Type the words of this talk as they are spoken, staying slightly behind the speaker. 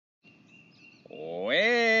Well,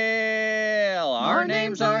 our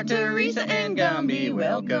names are Teresa and Gumby.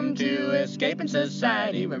 Welcome to Escaping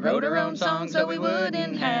Society. We wrote our own song so we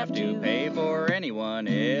wouldn't have to pay for anyone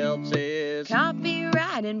else's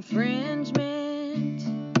copyright infringement.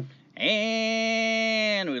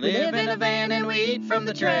 And we live in a van and we eat from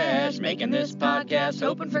the trash, making this podcast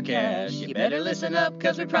hoping for cash. You better listen up,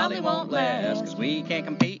 cause we probably won't last, cause we can't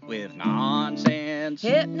compete with nonsense.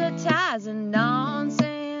 Hypnotizing nonsense.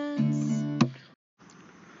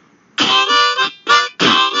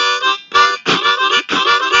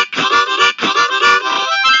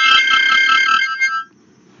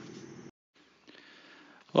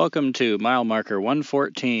 Welcome to mile marker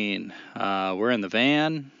 114. We're in the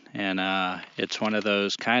van, and it's one of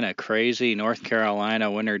those kind of crazy North Carolina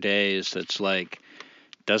winter days that's like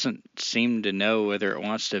doesn't seem to know whether it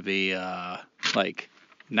wants to be like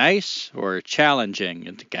nice or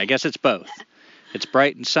challenging. I guess it's both. It's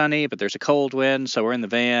bright and sunny, but there's a cold wind, so we're in the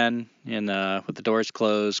van and with the doors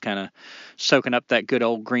closed, kind of soaking up that good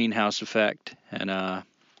old greenhouse effect and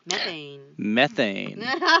Methane.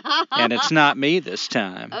 And it's not me this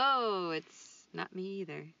time. Oh, it's not me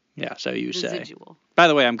either. Yeah, so you Residual. say. By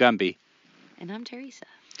the way, I'm Gumby. And I'm Teresa.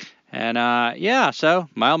 And so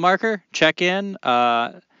mile marker, check in.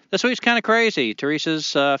 This week's kind of crazy.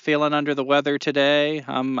 Teresa's feeling under the weather today.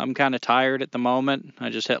 I'm kind of tired at the moment. I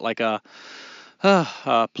just hit like a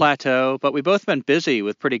plateau, but we've both been busy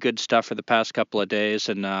with pretty good stuff for the past couple of days.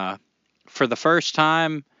 And for the first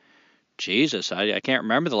time, Jesus, I can't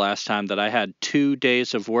remember the last time that I had 2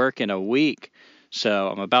 days of work in a week. So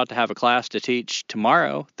I'm about to have a class to teach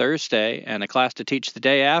tomorrow, Thursday, and a class to teach the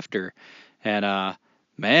day after. And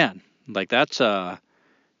man, like that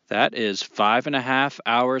is 5.5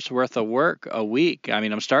 hours worth of work a week. I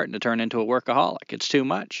mean, I'm starting to turn into a workaholic. It's too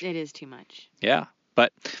much. It is too much. Yeah,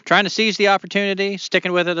 but trying to seize the opportunity,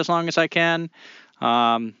 sticking with it as long as I can.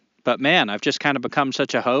 But man, I've just kind of become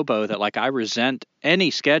such a hobo that like I resent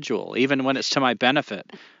any schedule, even when it's to my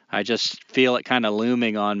benefit. I just feel it kind of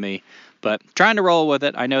looming on me. But trying to roll with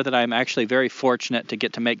it. I know that I'm actually very fortunate to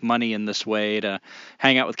get to make money in this way, to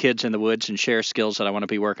hang out with kids in the woods and share skills that I want to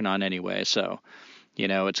be working on anyway. So,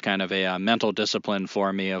 it's kind of a mental discipline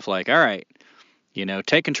for me of like, all right,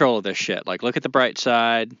 take control of this shit. Like, look at the bright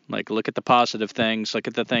side. Like, look at the positive things. Look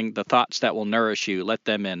at the thoughts that will nourish you. Let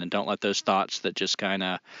them in, and don't let those thoughts that just kind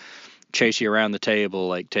of chase you around the table,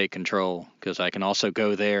 like, take control. Because I can also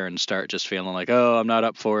go there and start just feeling like, oh, I'm not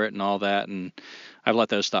up for it and all that. And I've let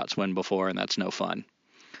those thoughts win before, and that's no fun.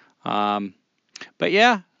 But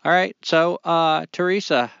yeah, all right. So,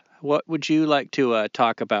 Teresa, what would you like to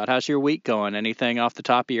talk about? How's your week going? Anything off the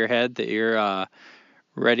top of your head that you're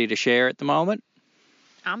ready to share at the moment?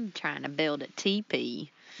 I'm trying to build a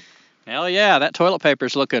teepee. Hell yeah, that toilet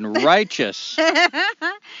paper's looking righteous.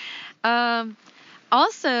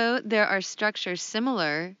 Also, there are structures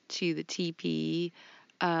similar to the teepee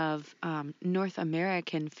of North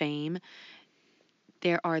American fame.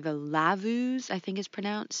 There are the lavus, I think is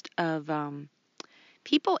pronounced, of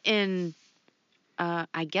people in,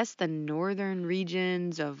 I guess, the northern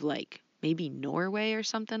regions of like maybe Norway or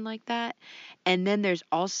something like that. And then there's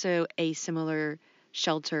also a similar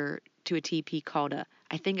shelter to a teepee called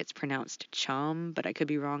I think it's pronounced chum, but I could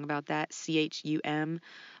be wrong about that, CHUM,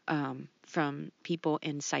 from people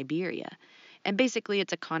in Siberia. And basically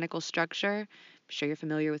it's a conical structure. I'm sure you're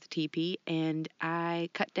familiar with the teepee. And I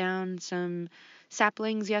cut down some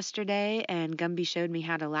saplings yesterday, and Gumby showed me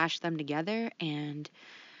how to lash them together. And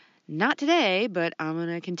not today, but I'm going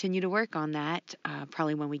to continue to work on that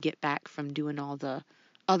probably when we get back from doing all the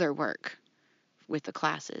other work with the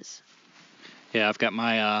classes. Yeah, I've got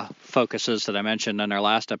my focuses that I mentioned in our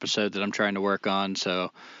last episode that I'm trying to work on.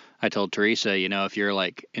 So I told Teresa, if you're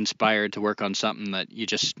like inspired to work on something that you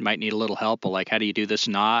just might need a little help, like how do you do this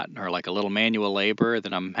knot or like a little manual labor,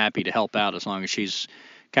 then I'm happy to help out as long as she's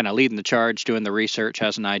kind of leading the charge, doing the research,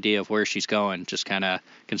 has an idea of where she's going. Just kind of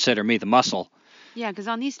consider me the muscle. Yeah, because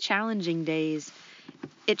on these challenging days,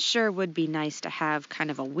 it sure would be nice to have kind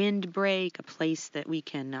of a windbreak, a place that we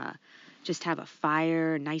can just have a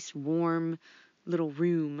fire, nice warm little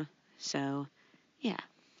room. So, yeah.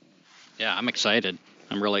 Yeah, I'm excited.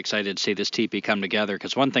 I'm really excited to see this teepee come together,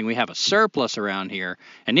 because one thing we have a surplus around here,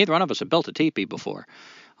 and neither one of us have built a teepee before,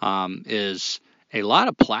 is a lot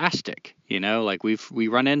of plastic, like we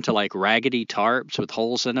run into like raggedy tarps with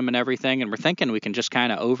holes in them and everything, and we're thinking we can just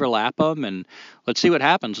kind of overlap them and let's see what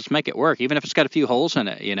happens. Let's make it work, even if it's got a few holes in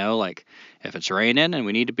it. Like if it's raining and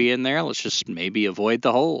we need to be in there, let's just maybe avoid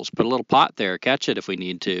the holes, put a little pot there, catch it if we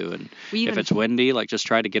need to, and if it's windy, like just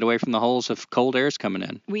try to get away from the holes if cold air is coming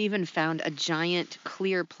in. We even found a giant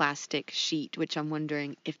clear plastic sheet, which I'm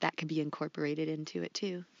wondering if that could be incorporated into it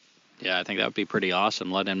too. Yeah, I think that would be pretty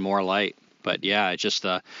awesome, let in more light. But yeah, it's just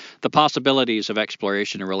the possibilities of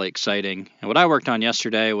exploration are really exciting. And what I worked on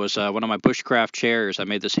yesterday was one of my bushcraft chairs. I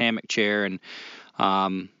made this hammock chair, and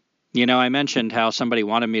I mentioned how somebody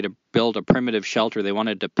wanted me to build a primitive shelter. They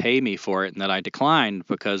wanted to pay me for it, and that I declined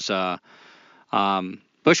because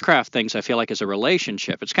bushcraft things I feel like is a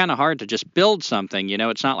relationship. It's kind of hard to just build something.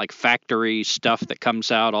 It's not like factory stuff that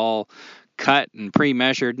comes out all cut and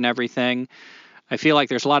pre-measured and everything. I feel like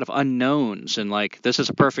there's a lot of unknowns, and like this is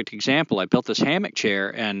a perfect example. I built this hammock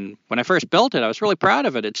chair, and when I first built it, I was really proud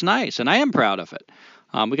of it. It's nice, and I am proud of it.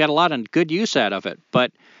 We got a lot of good use out of it,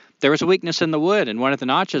 but there was a weakness in the wood in one of the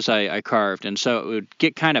notches I carved, and so it would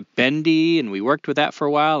get kind of bendy, and we worked with that for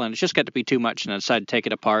a while, and it just got to be too much, and I decided to take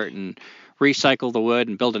it apart and recycle the wood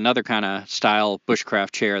and build another kind of style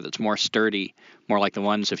bushcraft chair that's more sturdy, more like the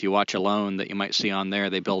ones if you watch Alone that you might see on there.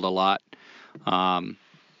 They build a lot.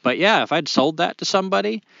 But yeah, if I'd sold that to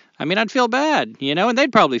somebody, I'd feel bad, and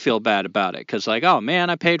they'd probably feel bad about it because like, oh man,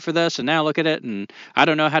 I paid for this and now look at it and I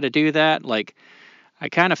don't know how to do that. Like, I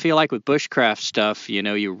kind of feel like with bushcraft stuff,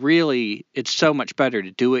 it's so much better to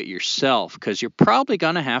do it yourself because you're probably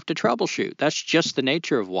going to have to troubleshoot. That's just the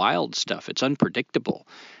nature of wild stuff. It's unpredictable.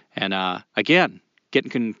 And again,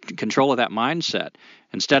 getting control of that mindset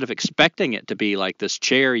instead of expecting it to be like this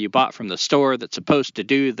chair you bought from the store that's supposed to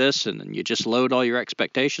do this and then you just load all your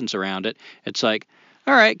expectations around it. It's like,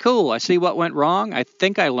 all right, cool. I see what went wrong. I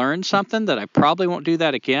think I learned something that I probably won't do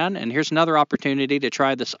that again. And here's another opportunity to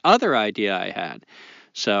try this other idea I had.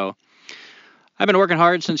 So I've been working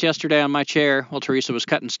hard since yesterday on my chair while Teresa was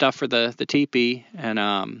cutting stuff for the teepee.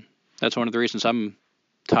 And that's one of the reasons I'm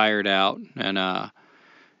tired out. And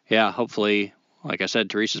yeah, hopefully, like I said,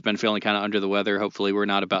 Teresa's been feeling kind of under the weather. Hopefully we're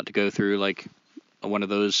not about to go through like one of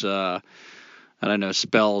those,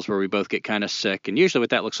 spells where we both get kind of sick. And usually what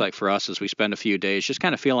that looks like for us is we spend a few days just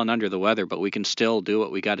kind of feeling under the weather, but we can still do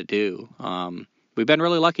what we got to do. We've been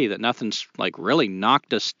really lucky that nothing's like really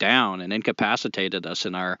knocked us down and incapacitated us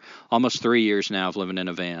in our almost 3 years now of living in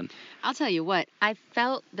a van. I'll tell you what, I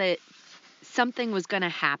felt that something was going to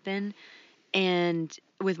happen and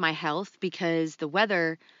with my health because the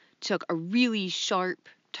weather took a really sharp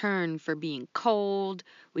turn for being cold.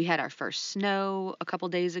 We had our first snow a couple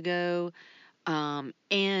days ago,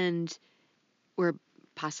 and we're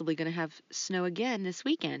possibly going to have snow again this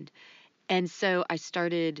weekend. And so I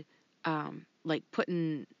started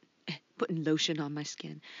putting lotion on my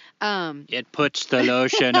skin. It puts the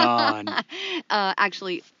lotion on.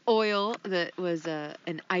 Actually, oil that was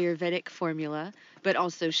an Ayurvedic formula, but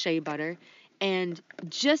also shea butter. And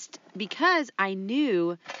just because I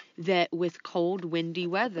knew that with cold, windy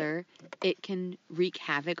weather, it can wreak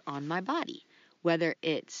havoc on my body, whether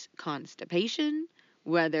it's constipation,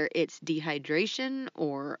 whether it's dehydration,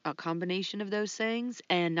 or a combination of those things.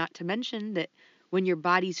 And not to mention that when your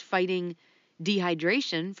body's fighting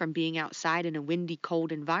dehydration from being outside in a windy,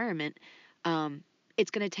 cold environment,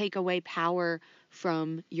 it's going to take away power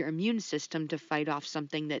from your immune system to fight off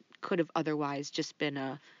something that could have otherwise just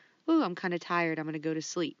been I'm kind of tired, I'm going to go to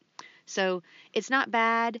sleep. So it's not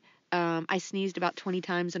bad. I sneezed about 20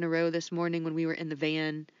 times in a row this morning when we were in the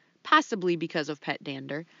van, possibly because of pet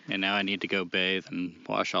dander. And now I need to go bathe and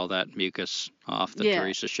wash all that mucus off that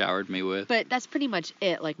Teresa showered me with. But that's pretty much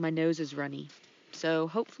it. Like, my nose is runny. So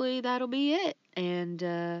hopefully that'll be it. And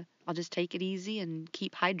I'll just take it easy and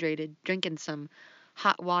keep hydrated, drinking some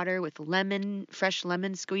hot water with fresh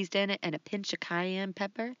lemon squeezed in it, and a pinch of cayenne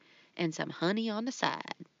pepper and some honey on the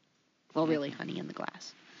side. Well, really, honey in the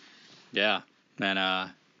glass. Yeah.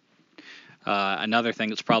 And another thing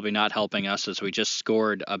that's probably not helping us is we just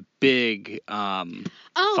scored a big find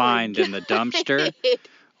in the dumpster,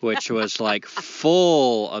 which was like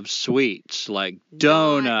full of sweets, like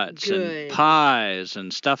donuts and pies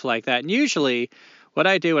and stuff like that. And usually what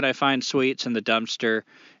I do when I find sweets in the dumpster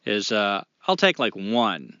is I'll take like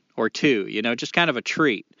one or two, just kind of a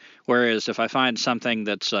treat. Whereas if I find something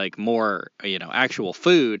that's like more, actual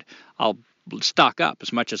food, I'll stock up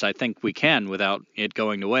as much as I think we can without it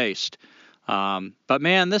going to waste. But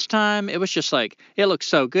man, this time it was just like, it looked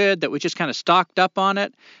so good that we just kind of stocked up on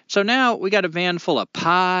it. So now we got a van full of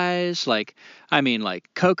pies, like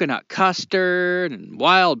coconut custard and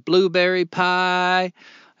wild blueberry pie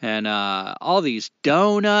and all these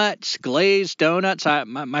donuts, glazed donuts.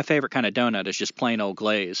 My favorite kind of donut is just plain old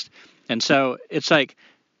glazed. And so it's like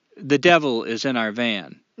the devil is in our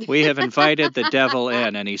van. We have invited the devil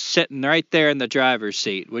in, and he's sitting right there in the driver's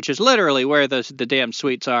seat, which is literally where the damn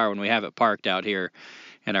suites are when we have it parked out here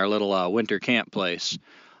in our little winter camp place.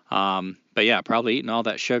 But yeah, probably eating all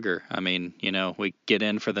that sugar. I mean, we get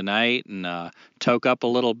in for the night and toke up a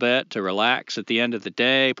little bit to relax at the end of the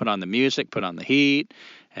day, put on the music, put on the heat,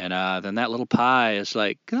 and then that little pie is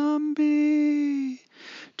like, Gumby,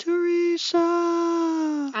 Teresa.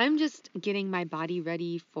 I'm just getting my body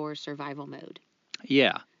ready for survival mode.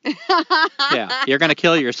 Yeah. Yeah, you're going to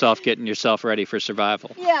kill yourself getting yourself ready for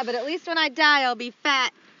survival. Yeah, but at least when I die, I'll be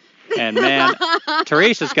fat. And man,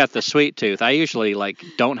 Teresa's got the sweet tooth. I usually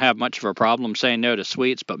don't have much of a problem saying no to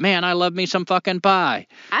sweets, but man, I love me some fucking pie.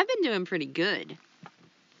 I've been doing pretty good.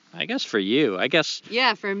 I guess for you,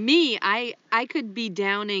 Yeah, for me, I could be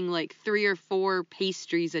downing 3 or 4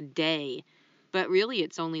 pastries a day, but really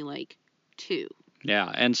it's only 2.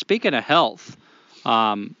 Yeah, and speaking of health,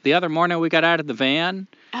 the other morning we got out of the van,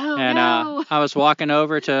 and no. I was walking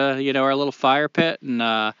over to our little fire pit, and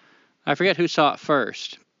I forget who saw it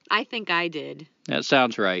first. I think I did. That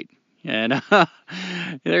sounds right. And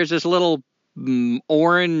there's this little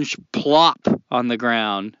orange plop on the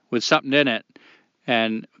ground with something in it.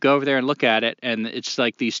 And go over there and look at it, and it's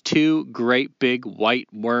like these 2 great big white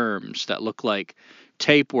worms that look like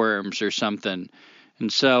tapeworms or something.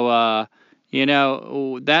 And so,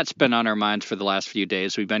 that's been on our minds for the last few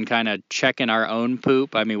days. We've been kind of checking our own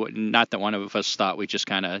poop. I mean, not that one of us thought we just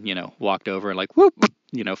kind of, walked over and whoop,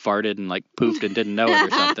 farted and pooped and didn't know it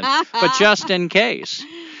or something. But just in case.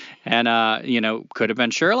 And, could have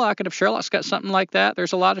been Sherlock. And if Sherlock's got something like that,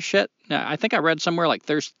 there's a lot of shit. I think I read somewhere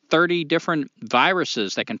there's 30 different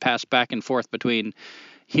viruses that can pass back and forth between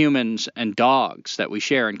humans and dogs that we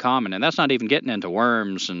share in common. And that's not even getting into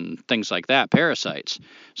worms and things like that, parasites.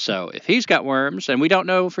 So if he's got worms, and we don't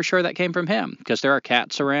know for sure that came from him, because there are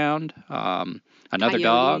cats around, another Coyotes.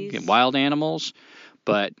 dog, and wild animals.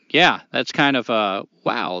 But yeah, that's kind of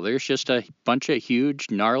wow, there's just a bunch of huge,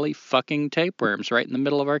 gnarly fucking tapeworms right in the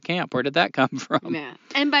middle of our camp. Where did that come from? Yeah.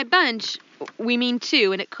 And by bunch, we mean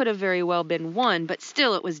 2, and it could have very well been 1, but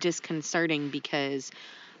still it was disconcerting because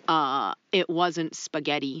it wasn't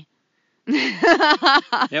spaghetti.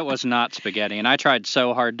 It was not spaghetti, and I tried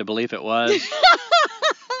so hard to believe it was.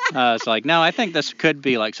 It's no, I think this could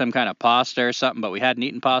be some kind of pasta or something, but we hadn't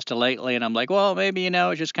eaten pasta lately, and I'm well, maybe,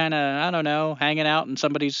 it's just kind of, I don't know, hanging out in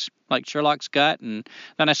somebody's, Sherlock's gut, and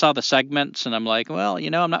then I saw the segments, and I'm well,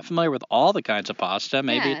 I'm not familiar with all the kinds of pasta.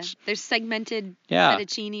 Maybe there's segmented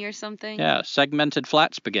fettuccine or something. Yeah, segmented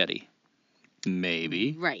flat spaghetti.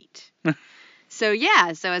 Maybe. Right. So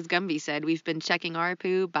as Gumby said, we've been checking our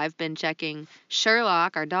poop. I've been checking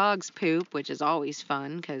Sherlock, our dog's poop, which is always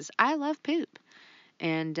fun, because I love poop.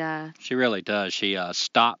 And she really does. She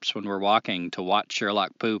stops when we're walking to watch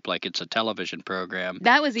Sherlock poop like it's a television program.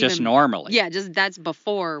 That was just normally. Yeah, that's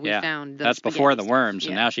before we found the That's before the stuff. worms,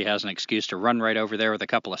 and Yeah. now she has an excuse to run right over there with a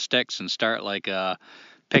couple of sticks and start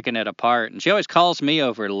picking it apart. And she always calls me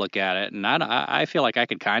over to look at it, and I feel like I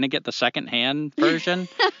could kind of get the second-hand version,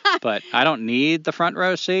 but I don't need the front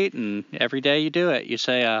row seat. And every day you do it, you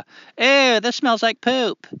say, "Ew, this smells like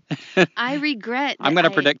poop." I regret. I'm going to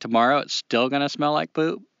predict tomorrow it's still going to smell like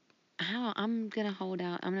poop. I'm going to hold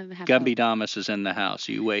out. I'm going to have Gumby Damas is in the house.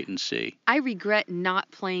 You wait and see. I regret not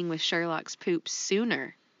playing with Sherlock's poop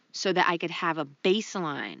sooner so that I could have a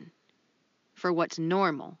baseline for what's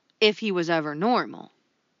normal, if he was ever normal,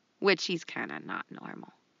 which he's kind of not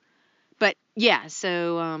normal. But yeah,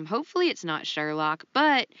 so hopefully it's not Sherlock,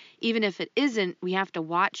 but even if it isn't, we have to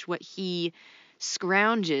watch what he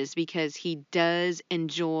scrounges, because he does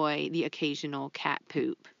enjoy the occasional cat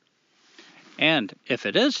poop. And if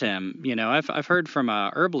it is him, I've heard from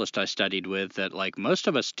a herbalist I studied with that most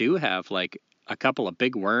of us do have a couple of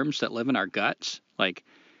big worms that live in our guts.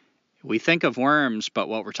 We think of worms, but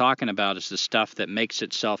what we're talking about is the stuff that makes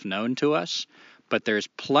itself known to us. But there's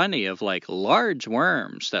plenty of large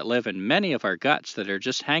worms that live in many of our guts that are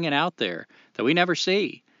just hanging out there that we never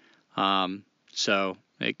see. So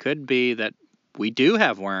it could be that we do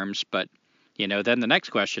have worms, but then the next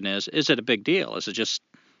question is it a big deal? Is it just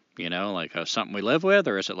something we live with,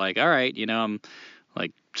 or is it all right, I'm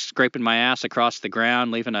scraping my ass across the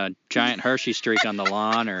ground, leaving a giant Hershey streak on the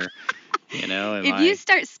lawn, or if you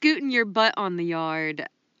start scooting your butt on the yard,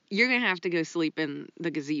 you're going to have to go sleep in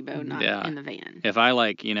the gazebo, not Yeah. in the van. If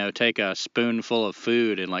I take a spoonful of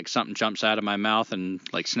food and something jumps out of my mouth and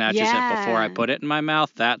snatches it before I Yeah. put it in my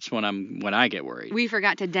mouth, that's when I get worried. We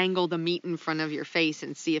forgot to dangle the meat in front of your face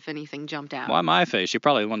and see if anything jumped out. Why my face? You're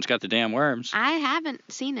probably the one that's got the damn worms. I haven't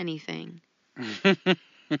seen anything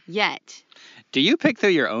yet. Do you pick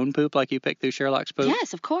through your own poop like you pick through Sherlock's poop?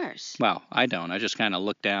 Yes, of course. Well, I don't. I just kind of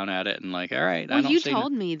look down at it and all right. Well, I don't you see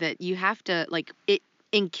told me that you have to, it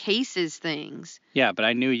encases things. Yeah, but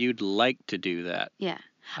I knew you'd like to do that. Yeah.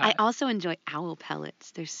 I also enjoy owl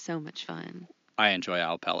pellets. They're so much fun. I enjoy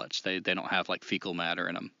owl pellets. They don't have fecal matter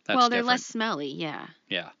in them. That's well, they're different. less smelly, yeah.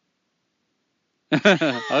 Yeah.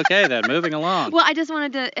 Okay, then moving along. Well, I just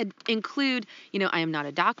wanted to include, I am not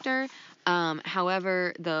a doctor.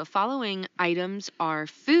 However, the following items are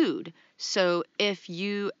food. So if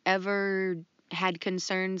you ever had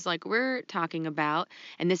concerns like we're talking about,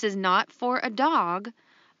 and this is not for a dog,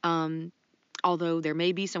 although there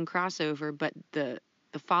may be some crossover, but the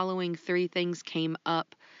following 3 things came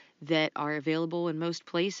up that are available in most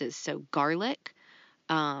places. So garlic,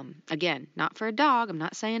 again, not for a dog. I'm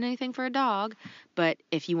not saying anything for a dog, but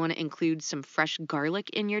if you want to include some fresh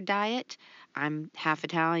garlic in your diet, I'm half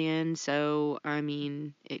Italian, so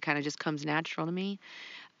it kind of just comes natural to me.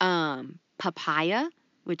 Papaya,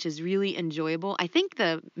 which is really enjoyable. I think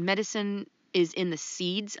the medicine is in the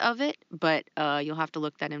seeds of it, but you'll have to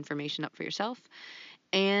look that information up for yourself.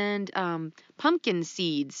 And pumpkin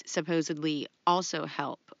seeds supposedly also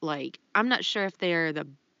help. I'm not sure if they're the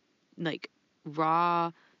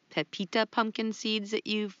raw pepita pumpkin seeds that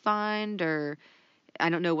you find, or I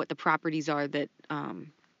don't know what the properties are that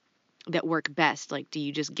that work best. Do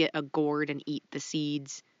you just get a gourd and eat the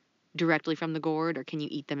seeds directly from the gourd, or can you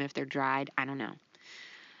eat them if they're dried? I don't know.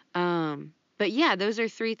 But yeah, those are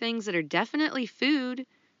 3 things that are definitely food.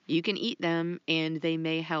 You can eat them, and they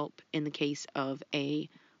may help in the case of a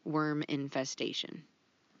worm infestation.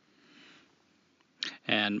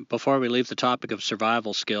 And before we leave the topic of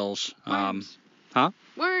survival skills, Worms.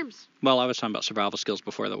 Worms. Well, I was talking about survival skills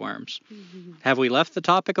before the worms. Have we left the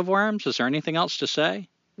topic of worms? Is there anything else to say?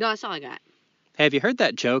 No, that's all I got. Hey, have you heard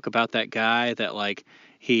that joke about that guy that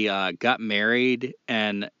he got married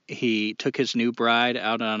and he took his new bride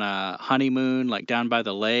out on a honeymoon down by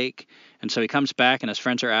the lake, and so he comes back and his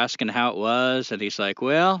friends are asking how it was, and he's like,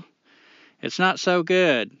 well, it's not so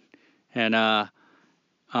good. And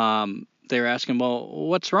they were asking, well,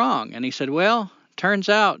 what's wrong? And he said, well, turns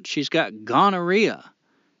out she's got gonorrhea.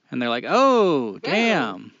 And they're like, oh,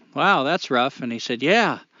 damn. Wow, that's rough. And he said,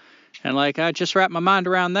 yeah. And I just wrapped my mind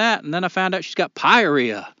around that, and then I found out she's got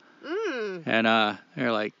pyorrhea. And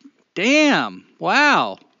they're like, damn,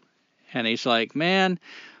 wow. And he's like, man,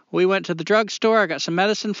 we went to the drugstore, I got some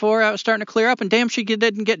medicine for her, I was starting to clear up, and damn, she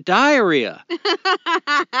didn't get diarrhea.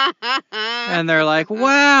 And they're like,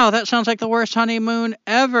 wow, that sounds like the worst honeymoon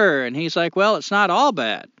ever. And he's like, well, it's not all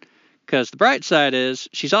bad. Because the bright side is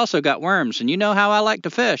she's also got worms, and you know how I like to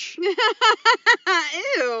fish.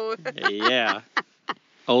 Ew. Yeah.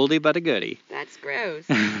 Oldie but a goodie. That's gross.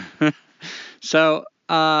 So,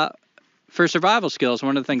 for survival skills,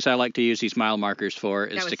 one of the things I like to use these mile markers for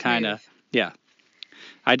is to kind of, yeah.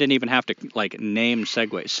 I didn't even have to name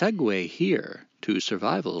segue. Segue here to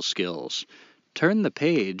survival skills. Turn the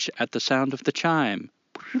page at the sound of the chime.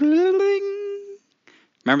 Remember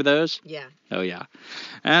those? Yeah. Oh, yeah.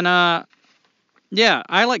 And, yeah,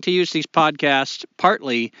 I like to use these podcasts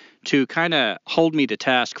partly to kind of hold me to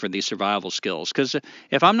task for these survival skills. Because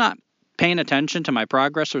if I'm not paying attention to my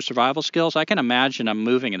progress or survival skills, I can imagine I'm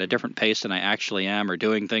moving at a different pace than I actually am, or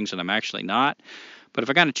doing things that I'm actually not. But if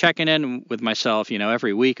I kind of checking in with myself,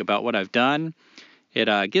 every week about what I've done,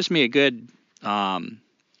 it gives me a good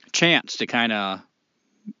chance to kind of,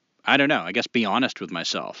 I don't know, I guess be honest with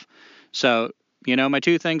myself. So, my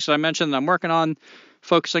 2 things that I mentioned that I'm working on,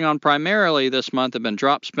 focusing on primarily this month have been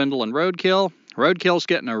drop, spindle, and roadkill. Roadkill's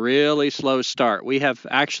getting a really slow start. We have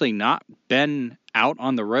actually not been out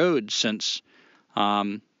on the road since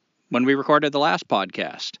when we recorded the last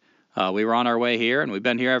podcast. We were on our way here, and we've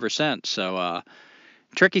been here ever since. So,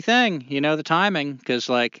 tricky thing, the timing, because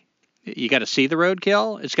you got to see the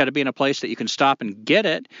roadkill. It's got to be in a place that you can stop and get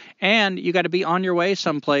it, and you got to be on your way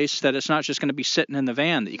someplace that it's not just going to be sitting in the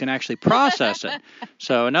van, that you can actually process it.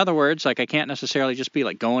 So in other words, I can't necessarily just be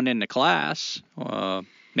going into class.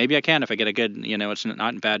 Maybe I can if I get a good, it's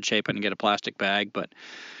not in bad shape, I can get a plastic bag, but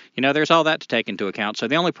there's all that to take into account. So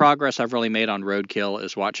the only progress I've really made on roadkill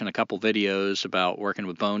is watching a couple videos about working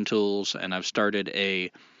with bone tools, and I've started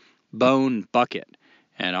a bone bucket.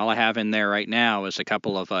 And all I have in there right now is a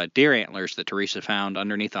couple of deer antlers that Teresa found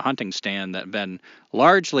underneath a hunting stand that have been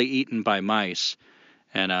largely eaten by mice.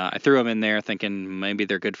 And I threw them in there thinking maybe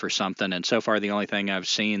they're good for something. And so far, the only thing I've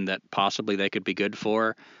seen that possibly they could be good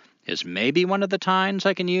for is maybe one of the tines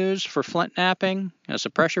I can use for flint knapping as a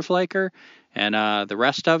pressure flaker. And the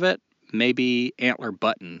rest of it, maybe antler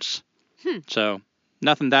buttons. So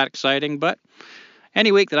nothing that exciting. But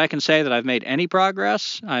any week that I can say that I've made any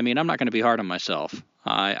progress, I mean, I'm not going to be hard on myself.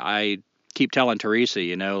 I keep telling Teresa,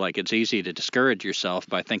 like it's easy to discourage yourself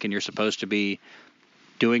by thinking you're supposed to be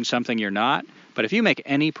doing something you're not. But if you make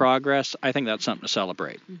any progress, I think that's something to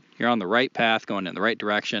celebrate. You're on the right path, going in the right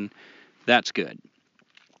direction. That's good.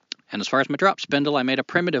 And as far as my drop spindle, I made a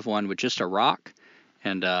primitive one with just a rock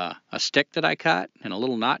and a stick that I cut and a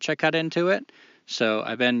little notch I cut into it. So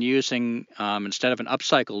I've been using, instead of an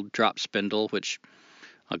upcycled drop spindle, which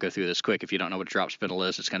I'll go through this quick. If you don't know what a drop spindle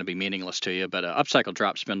is, it's going to be meaningless to you. But an upcycled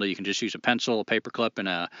drop spindle, you can just use a pencil, a paper clip, and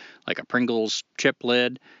a Pringles chip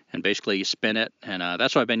lid, and basically you spin it. And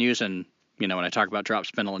that's what I've been using, when I talk about drop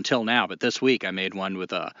spindle until now. But this week I made one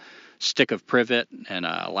with a stick of privet and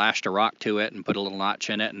lashed a rock to it and put a little notch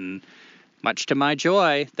in it. And much to my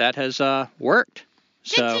joy, that has worked.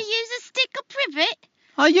 So, did you use a stick of privet?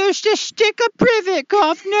 I used a stick of privet,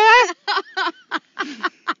 governor.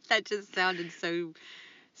 That just sounded so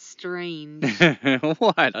strange.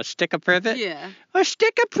 What, a stick of privet? Yeah. A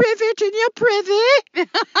stick of privet in your privet?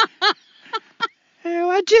 Oh,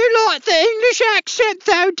 I do like the English accent,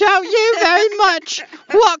 though, don't you, very much?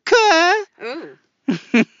 What, cur?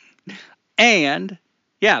 Oh. And,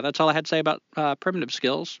 yeah, that's all I had to say about primitive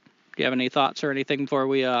skills. Do you have any thoughts or anything before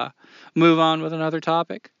we move on with another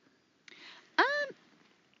topic?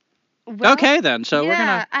 Well, okay, then. So yeah, we're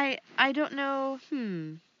going to... I don't know.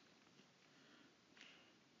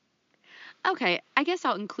 Okay, I guess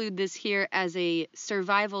I'll include this here as a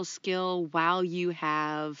survival skill while you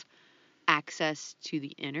have access to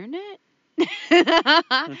the internet.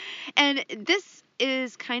 And this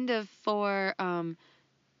is kind of for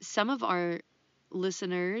some of our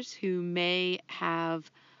listeners who may have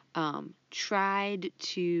tried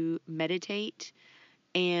to meditate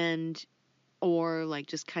or like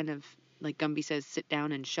just kind of like Gumby says, sit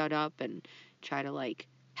down and shut up and try to like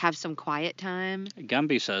have some quiet time.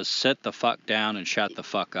 Gumby says, sit the fuck down and shut the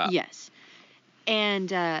fuck up. Yes.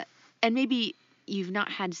 And maybe you've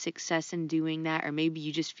not had success in doing that, or maybe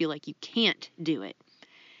you just feel like you can't do it.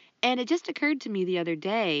 And it just occurred to me the other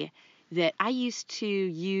day that I used to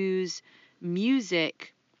use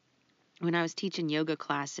music when I was teaching yoga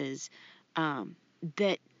classes,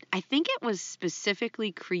 that I think it was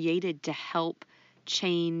specifically created to help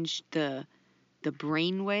change the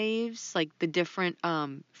brain waves, like the different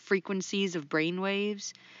frequencies of brain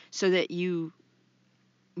waves, so that you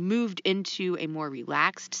moved into a more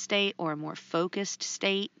relaxed state or a more focused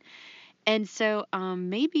state. And so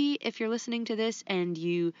maybe if you're listening to this and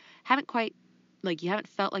you haven't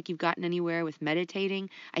felt like you've gotten anywhere with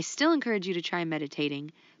meditating, I still encourage you to try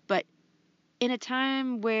meditating. But in a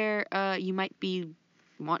time where you might be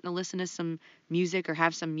wanting to listen to some music or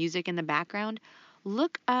have some music in the background,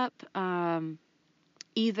 look up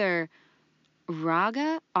either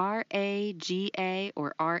Raga, R-A-G-A,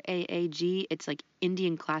 or R-A-A-G. It's like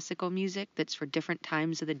Indian classical music that's for different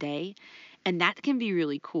times of the day. And that can be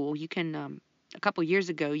really cool. You can, a couple years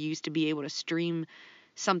ago, you used to be able to stream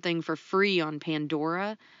something for free on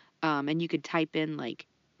Pandora. And you could type in like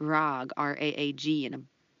Rag, R-A-A-G, and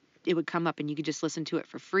it would come up and you could just listen to it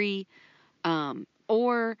for free.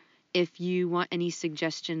 Or if you want any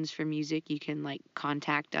suggestions for music, you can like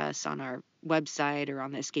contact us on our website or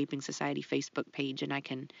on the Escaping Society Facebook page, and I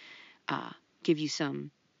can give you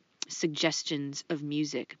some suggestions of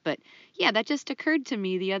music. But yeah, that just occurred to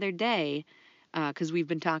me the other day because we've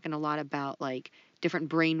been talking a lot about like different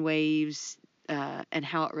brain waves and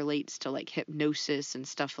how it relates to like hypnosis and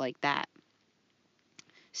stuff like that.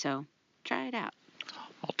 So try it out.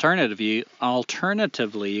 Alternatively,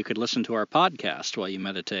 you could listen to our podcast while you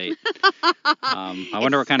meditate. I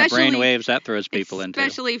wonder what kind of brain waves that throws people into.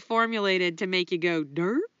 Especially formulated to make you go,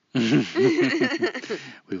 derp.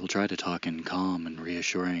 We will try to talk in calm and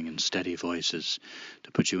reassuring and steady voices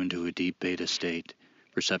to put you into a deep beta state,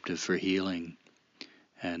 receptive for healing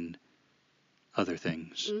and other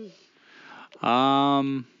things.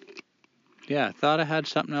 Yeah, I thought I had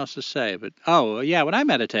something else to say, but when I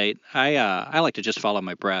meditate, I like to just follow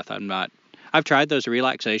my breath. I've tried those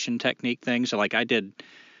relaxation technique things. Like when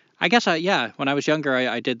I was younger,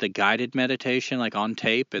 I did the guided meditation like on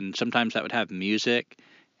tape, and sometimes that would have music,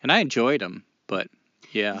 and I enjoyed them. But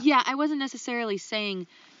yeah. Yeah, I wasn't necessarily saying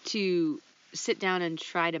to sit down and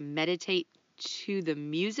try to meditate to the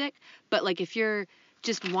music, but like if you're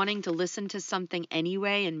just wanting to listen to something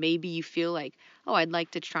anyway, and maybe you feel like, oh, I'd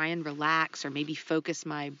like to try and relax or maybe focus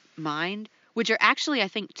my mind, which are actually, I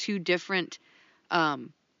think, two different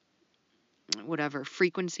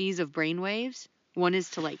frequencies of brainwaves. One is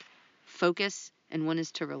to like focus and one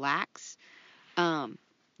is to relax.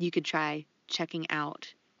 You could try checking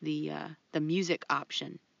out the music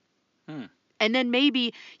option. And then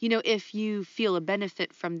maybe, if you feel a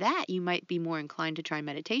benefit from that, you might be more inclined to try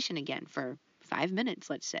meditation again for 5 minutes,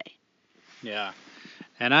 let's say. Yeah.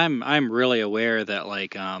 And I'm really aware that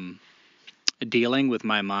like dealing with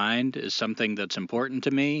my mind is something that's important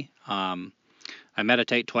to me. I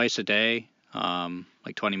meditate twice a day,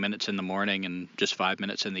 like 20 minutes in the morning and just 5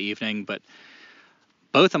 minutes in the evening, but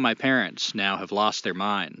both of my parents now have lost their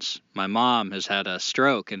minds. My mom has had a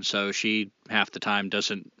stroke, and so she half the time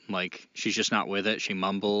doesn't, like, she's just not with it. She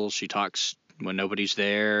mumbles. She talks when nobody's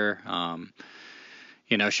there.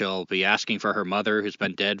 She'll be asking for her mother, who's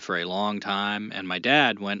been dead for a long time. And my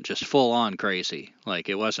dad went just full on crazy. Like,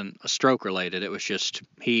 it wasn't a stroke related. It was just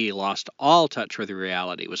he lost all touch with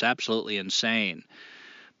reality. It was absolutely insane.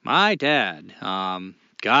 My dad,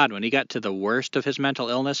 God, when he got to the worst of his mental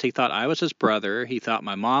illness, he thought I was his brother. He thought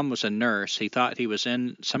my mom was a nurse. He thought he was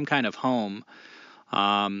in some kind of home.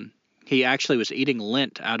 He actually was eating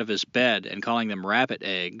lint out of his bed and calling them rabbit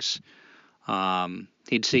eggs.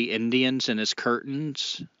 He'd see Indians in his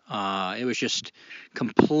curtains. It was just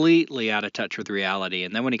completely out of touch with reality.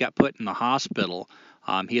 And then when he got put in the hospital,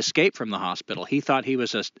 he escaped from the hospital. He thought he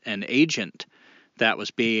was an agent that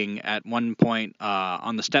was being at one point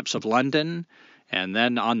on the steps of London and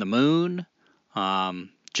then on the moon.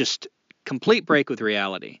 Just complete break with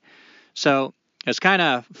reality. So as kind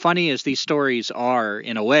of funny as these stories are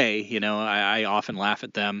in a way, I often laugh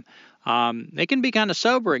at them. They can be kind of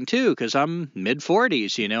sobering too, because I'm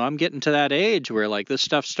mid-40s, I'm getting to that age where like this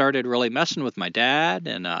stuff started really messing with my dad,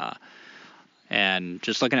 and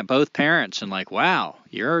just looking at both parents and like, wow,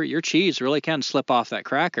 your cheese really can slip off that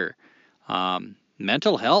cracker.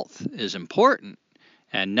 Mental health is important.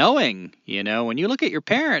 And knowing, when you look at your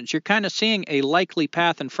parents, you're kind of seeing a likely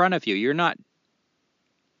path in front of you. You're not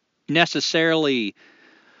necessarily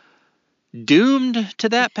doomed to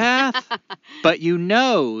that path, but you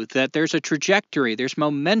know that there's a trajectory, there's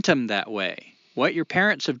momentum that way. What your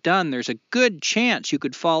parents have done, there's a good chance you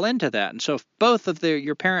could fall into that. And so if both of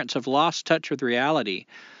your parents have lost touch with reality,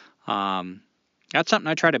 that's something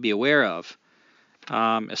I try to be aware of,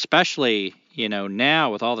 especially,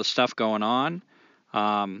 now with all the stuff going on.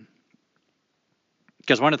 Because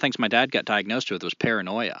one of the things my dad got diagnosed with was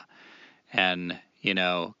paranoia. And,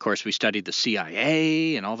 of course, we studied the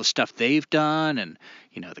CIA and all the stuff they've done and,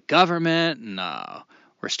 the government. And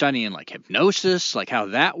we're studying, like, hypnosis, like how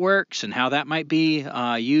that works and how that might be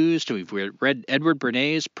used. We've read Edward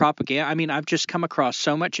Bernays' propaganda. I mean, I've just come across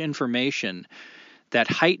so much information that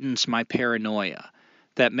heightens my paranoia,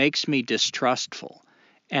 that makes me distrustful.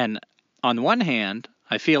 And on the one hand,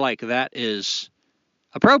 I feel like that is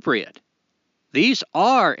appropriate. These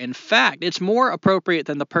are, in fact, it's more appropriate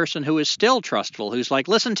than the person who is still trustful, who's like,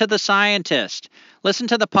 listen to the scientist, listen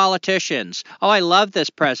to the politicians. Oh, I love this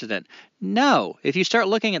president. No, if you start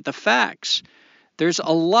looking at the facts, there's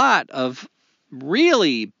a lot of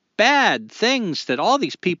really bad things that all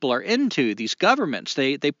these people are into, these governments.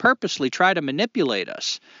 They purposely try to manipulate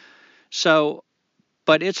us. So,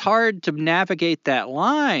 but it's hard to navigate that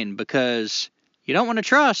line because you don't want to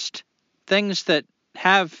trust things that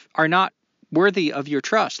are not worthy of your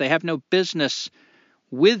trust. They have no business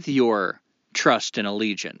with your trust and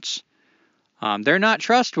allegiance. They're not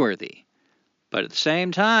trustworthy. But at the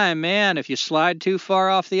same time, man, if you slide too far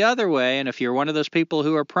off the other way, and if you're one of those people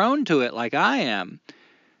who are prone to it like I am,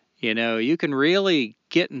 you can really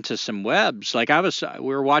get into some webs. Like we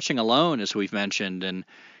were watching Alone, as we've mentioned, and,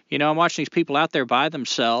 I'm watching these people out there by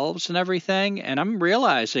themselves and everything, and I'm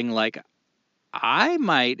realizing, like, I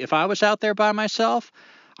might, if I was out there by myself,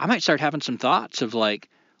 I might start having some thoughts of like,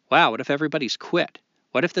 wow, what if everybody's quit?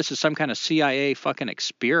 What if this is some kind of CIA fucking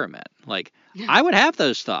experiment? Like, I would have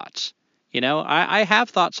those thoughts. I have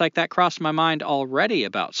thoughts like that cross my mind already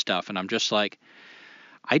about stuff, and I'm just like,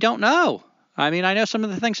 I don't know. I mean, I know some of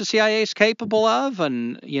the things the CIA is capable of,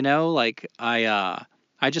 and,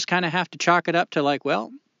 I just kind of have to chalk it up to like,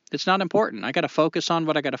 well, it's not important. I got to focus on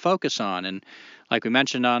what I got to focus on. And like we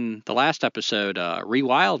mentioned on the last episode,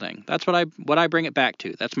 rewilding, that's what I bring it back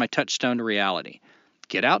to. That's my touchstone to reality.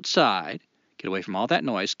 Get outside, get away from all that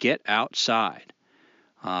noise, get outside.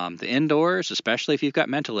 The indoors, especially if you've got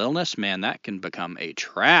mental illness, man, that can become a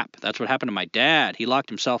trap. That's what happened to my dad. He locked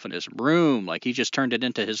himself in his room. Like he just turned it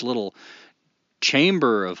into his little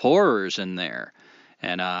chamber of horrors in there.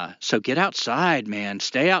 And so get outside, man.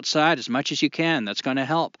 Stay outside as much as you can. That's going to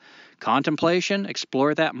help. Contemplation,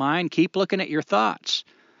 explore that mind. Keep looking at your thoughts.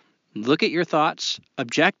 Look at your thoughts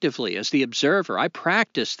objectively as the observer. I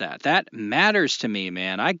practice that. That matters to me,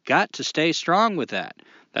 man. I got to stay strong with that.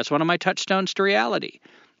 That's one of my touchstones to reality.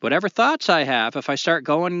 Whatever thoughts I have, if I start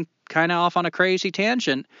going kind of off on a crazy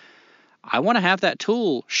tangent, I want to have that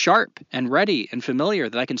tool sharp and ready and familiar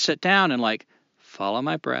that I can sit down and like follow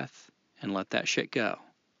my breath and let that shit go.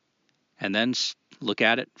 And then look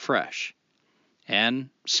at it fresh. And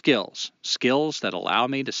skills that allow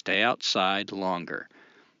me to stay outside longer.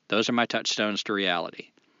 Those are my touchstones to reality.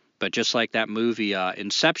 But just like that movie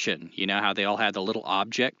Inception, you know how they all had the little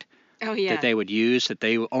object that they would use that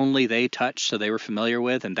they touched, so they were familiar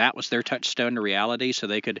with, and that was their touchstone to reality, so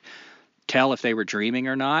they could tell if they were dreaming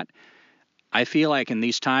or not. I feel like in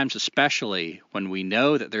these times, especially when we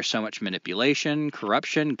know that there's so much manipulation,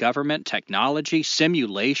 corruption, government, technology,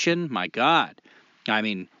 simulation, my God. I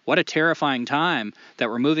mean, what a terrifying time that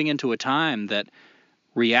we're moving into a time that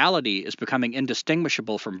reality is becoming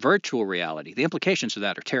indistinguishable from virtual reality. The implications of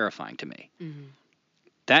that are terrifying to me. Mm-hmm.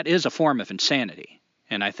 That is a form of insanity,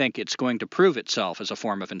 and I think it's going to prove itself as a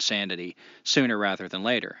form of insanity sooner rather than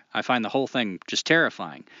later. I find the whole thing just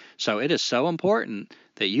terrifying. So it is so important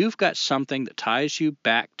that you've got something that ties you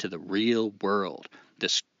back to the real world.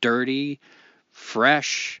 This dirty,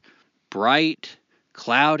 fresh, bright,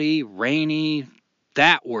 cloudy, rainy,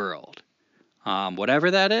 that world.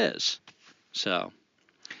 Whatever that is. So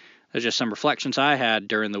there's just some reflections I had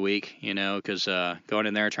during the week, because going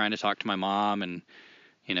in there trying to talk to my mom, and,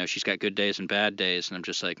 she's got good days and bad days, and I'm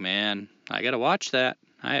just like, man, I got to watch that.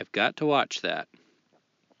 I have got to watch that.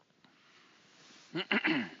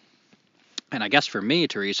 And I guess for me,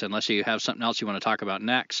 Teresa, unless you have something else you want to talk about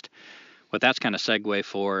next, what that's kind of segue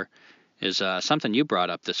for is something you brought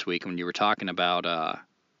up this week when you were talking about,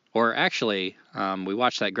 we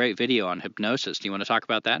watched that great video on hypnosis. Do you want to talk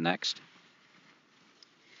about that next?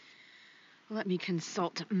 Let me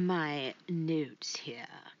consult my notes here.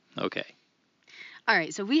 Okay. All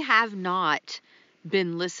right, so we have not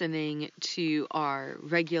been listening to our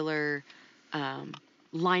regular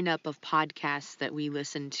lineup of podcasts that we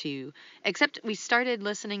listen to, except we started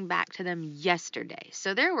listening back to them yesterday.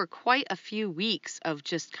 So there were quite a few weeks of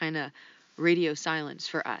just kind of radio silence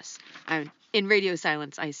for us. In radio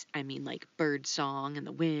silence, I mean like bird song and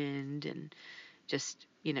the wind and just,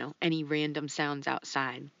 any random sounds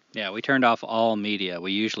outside. Yeah, we turned off all media.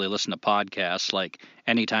 We usually listen to podcasts, like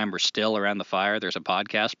anytime we're still around the fire, there's a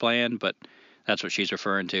podcast playing, but that's what she's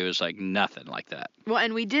referring to is like nothing like that. Well,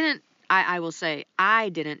 and we didn't, I will say, I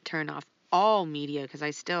didn't turn off all media because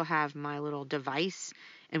I still have my little device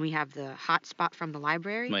and we have the hotspot from the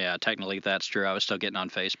library. Well, yeah, technically that's true. I was still getting on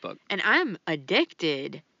Facebook. And I'm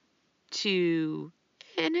addicted to,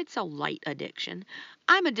 and it's a light addiction,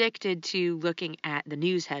 I'm addicted to looking at the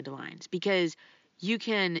news headlines because you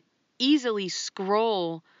can easily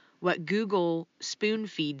scroll what Google spoon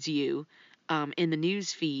feeds you in the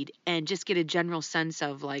news feed and just get a general sense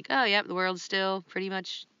of like, oh, yep, the world's still pretty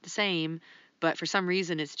much the same. But for some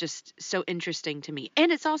reason, it's just so interesting to me.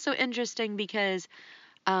 And it's also interesting because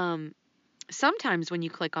sometimes when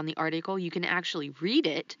you click on the article, you can actually read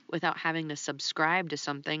it without having to subscribe to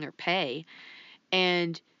something or pay.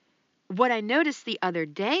 And what I noticed the other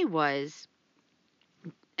day was,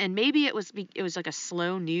 and maybe it was like a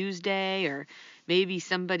slow news day, or maybe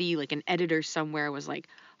somebody like an editor somewhere was like,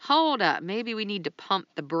 hold up, maybe we need to pump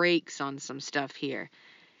the brakes on some stuff here.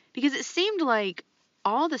 Because it seemed like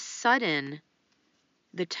all of a sudden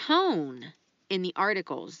the tone in the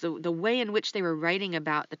articles, the way in which they were writing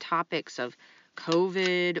about the topics of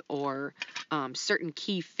COVID or certain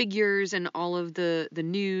key figures and all of the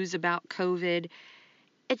news about COVID,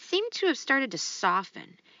 it seemed to have started to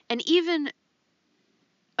soften. And even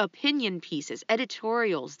opinion pieces,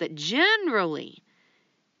 editorials that generally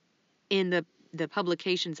in the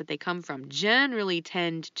publications that they come from generally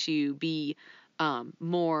tend to be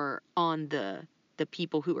more on the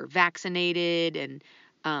people who are vaccinated, and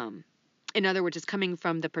in other words, it's coming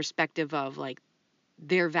from the perspective of like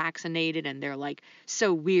they're vaccinated and they're like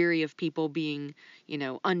so weary of people being,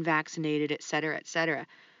 unvaccinated, et cetera, et cetera.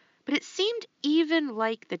 But it seemed even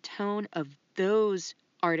like the tone of those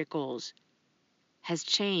articles has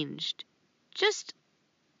changed just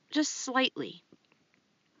slightly.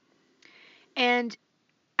 And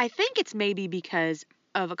I think it's maybe because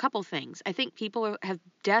of a couple things. I think people have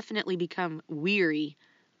definitely become weary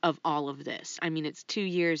of all of this. I mean, it's 2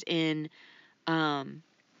 years in.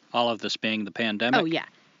 All of this being the pandemic? Oh, yeah.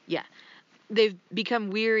 Yeah. They've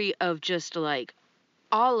become weary of just like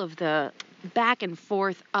all of the back and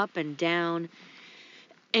forth, up and down.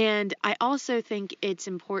 And I also think it's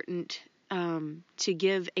important to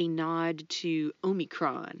give a nod to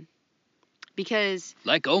Omicron because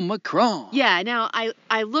Like Omicron. yeah, now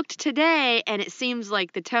I looked today and it seems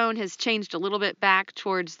like the tone has changed a little bit back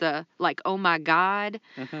towards the like oh my god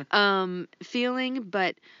feeling,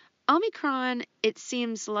 but Omicron, it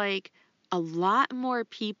seems like a lot more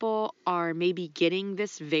people are maybe getting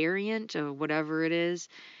this variant or whatever it is.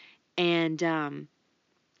 And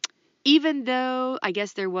even though I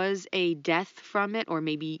guess there was a death from it, or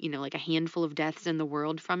maybe, like a handful of deaths in the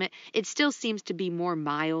world from it, it still seems to be more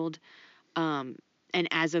mild. Um, and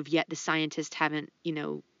as of yet, the scientists haven't,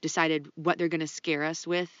 decided what they're going to scare us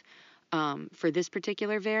with for this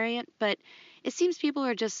particular variant. But it seems people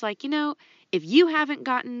are just like, if you haven't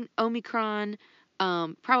gotten Omicron,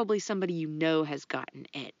 probably somebody has gotten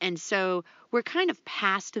it. And so we're kind of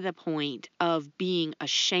past the point of being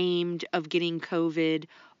ashamed of getting COVID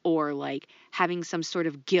or like having some sort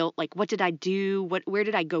of guilt, like what did I do? Where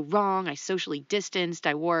did I go wrong? I socially distanced.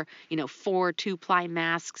 I wore, 4 2-ply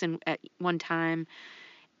masks at one time.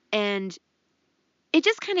 And it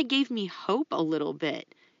just kind of gave me hope a little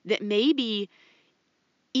bit that maybe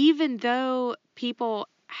even though people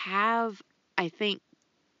have, I think,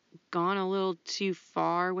 gone a little too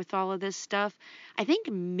far with all of this stuff, I think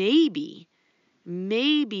maybe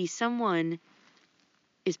someone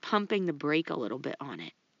is pumping the brake a little bit on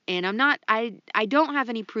it. And I don't have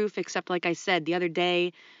any proof except, like I said, the other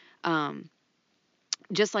day,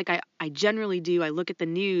 just like I generally do, I look at the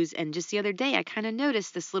news, and just the other day, I kind of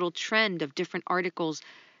noticed this little trend of different articles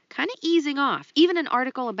kind of easing off. Even an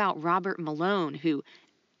article about Robert Malone, who,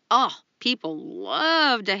 people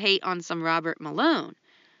love to hate on some Robert Malone.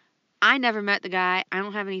 I never met the guy. I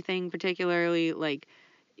don't have anything particularly like,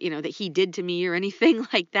 that he did to me or anything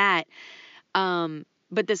like that.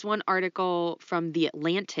 But this one article from The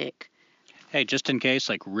Atlantic. Hey, just in case,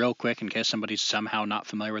 like real quick, in case somebody's somehow not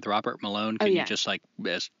familiar with Robert Malone, can you just like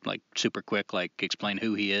super quick, like explain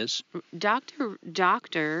who he is?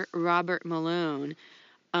 Dr. Robert Malone,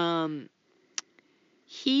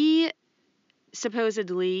 he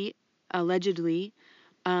supposedly, allegedly,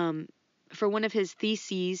 for one of his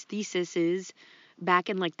theses back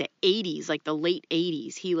in like the 80s, like the late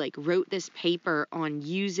 80s, he like wrote this paper on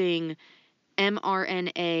using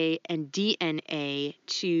mRNA and DNA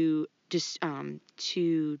to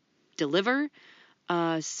deliver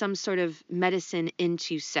some sort of medicine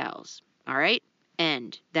into cells. All right,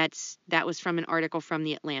 and that was from an article from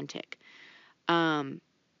The Atlantic.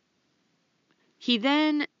 He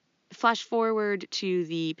then flash forward to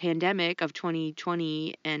the pandemic of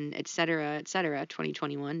 2020 and et cetera,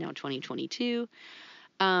 2021, now 2022.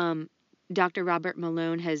 Dr. Robert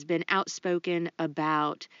Malone has been outspoken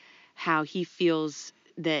about how he feels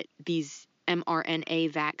that these mRNA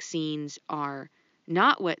vaccines are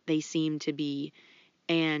not what they seem to be.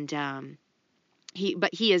 And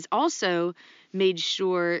he has also made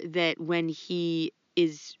sure that when he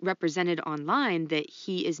is represented online, that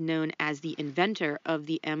he is known as the inventor of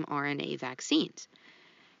the mRNA vaccines.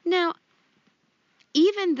 Now,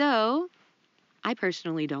 even though I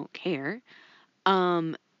personally don't care,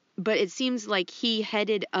 but it seems like he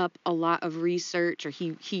headed up a lot of research, or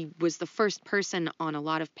he was the first person on a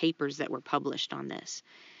lot of papers that were published on this.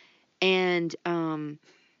 And I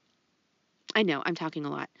know I'm talking a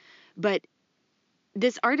lot, but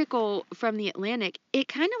this article from The Atlantic, it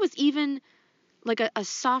kind of was even like a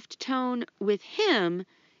soft tone with him.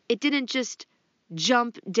 It didn't just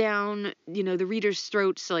jump down, the reader's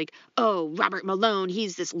throats like, oh, Robert Malone,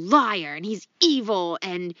 he's this liar and he's evil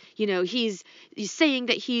and, he's saying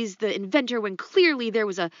that he's the inventor when clearly there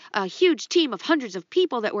was a huge team of hundreds of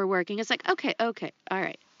people that were working. It's like, okay, all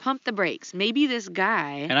right, pump the brakes. Maybe this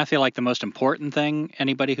guy. And I feel like the most important thing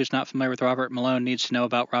anybody who's not familiar with Robert Malone needs to know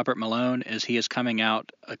about Robert Malone is he is coming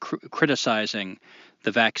out criticizing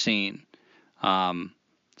the vaccine.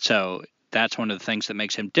 So that's one of the things that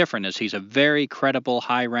makes him different is he's a very credible,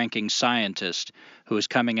 high-ranking scientist who is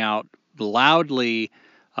coming out loudly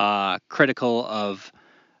critical of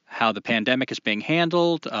how the pandemic is being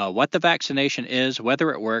handled, what the vaccination is,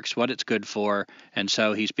 whether it works, what it's good for, and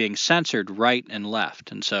so he's being censored right and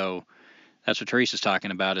left. And so that's what Teresa's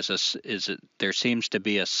talking about is there seems to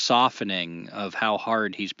be a softening of how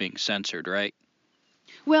hard he's being censored, right?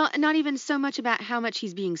 Well, not even so much about how much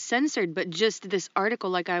he's being censored, but just this article,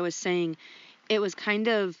 like I was saying, it was kind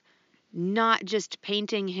of not just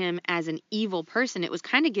painting him as an evil person. It was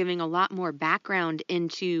kind of giving a lot more background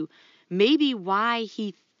into maybe why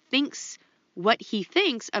he thinks what he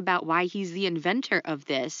thinks about why he's the inventor of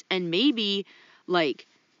this. And maybe, like,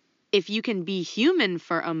 if you can be human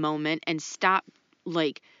for a moment and stop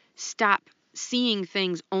seeing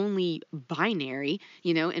things only binary,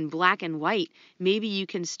 in black and white, maybe you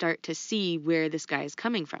can start to see where this guy is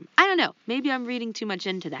coming from. I don't know. Maybe I'm reading too much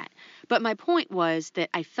into that. But my point was that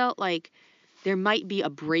I felt like there might be a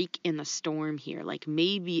break in the storm here. Like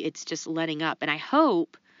maybe it's just letting up. And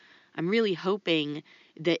I'm really hoping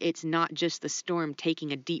that it's not just the storm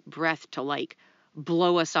taking a deep breath to like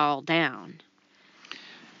blow us all down.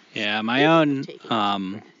 Yeah, my own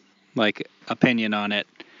opinion on it.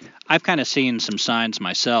 I've kind of seen some signs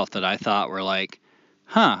myself that I thought were like,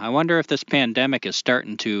 I wonder if this pandemic is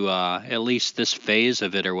starting to, at least this phase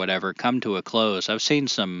of it or whatever, come to a close. I've seen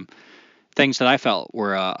some things that I felt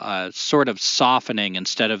were a sort of softening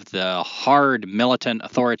instead of the hard, militant,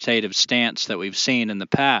 authoritative stance that we've seen in the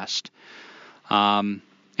past. And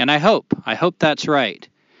I hope that's right.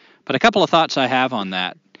 But a couple of thoughts I have on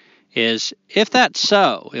that is, if that's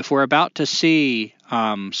so, if we're about to see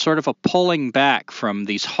sort of a pulling back from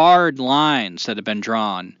these hard lines that have been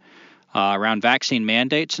drawn around vaccine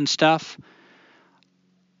mandates and stuff,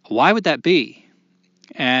 why would that be?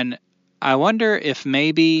 And I wonder if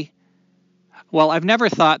maybe, well, I've never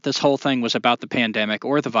thought this whole thing was about the pandemic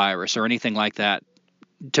or the virus or anything like that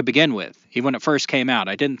to begin with. Even when it first came out,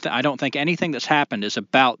 I don't think anything that's happened is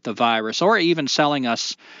about the virus or even selling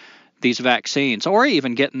us these vaccines or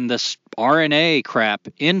even getting this RNA crap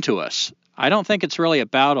into us. I don't think it's really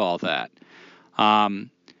about all that.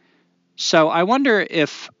 So I wonder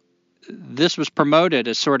if this was promoted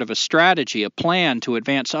as sort of a strategy, a plan to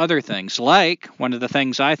advance other things, like one of the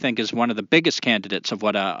things I think is one of the biggest candidates of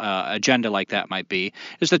what a agenda like that might be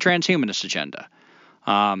is the transhumanist agenda.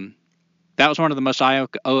 That was one of the most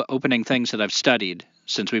eye-opening things that I've studied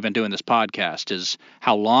since we've been doing this podcast, is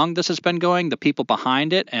how long this has been going, the people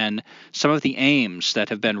behind it, and some of the aims that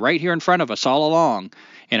have been right here in front of us all along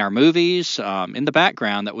in our movies, in the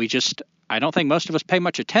background, that I don't think most of us pay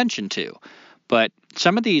much attention to. But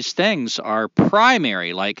some of these things are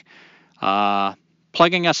primary, like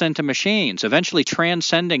plugging us into machines, eventually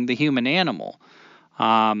transcending the human animal.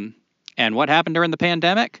 And what happened during the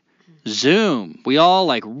pandemic? Zoom. We all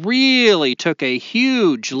really took a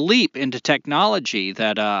huge leap into technology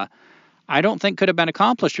that I don't think could have been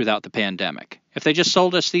accomplished without the pandemic. If they just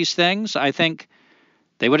sold us these things, I think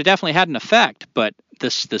they would have definitely had an effect. But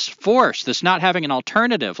this force, this not having an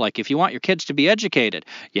alternative, like if you want your kids to be educated,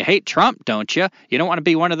 you hate Trump, don't you? You don't want to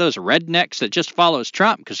be one of those rednecks that just follows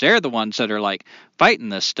Trump, because they're the ones that are fighting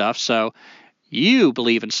this stuff. So you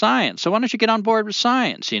believe in science, so why don't you get on board with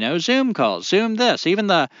science? Zoom calls, Zoom this, even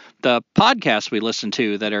the podcasts we listen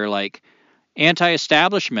to that are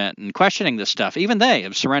anti-establishment and questioning this stuff, even they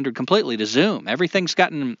have surrendered completely to Zoom. Everything's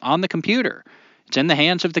gotten on the computer. It's in the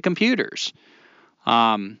hands of the computers.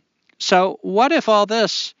 So what if all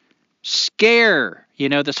this scare,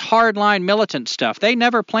 this hardline militant stuff, they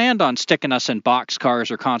never planned on sticking us in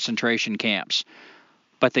boxcars or concentration camps,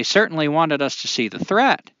 but they certainly wanted us to see the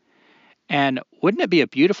threat. And wouldn't it be a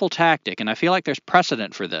beautiful tactic, and I feel like there's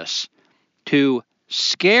precedent for this, to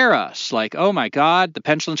scare us like, oh my God, the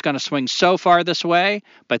pendulum's going to swing so far this way,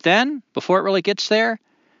 but then, before it really gets there,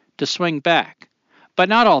 to swing back. But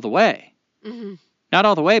not all the way. Mm-hmm. Not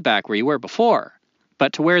all the way back where you were before,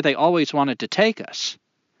 but to where they always wanted to take us.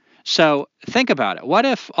 So think about it. What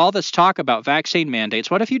if all this talk about vaccine mandates,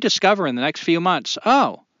 what if you discover in the next few months,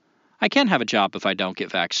 oh, I can have a job if I don't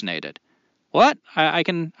get vaccinated? What? I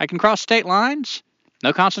can cross state lines?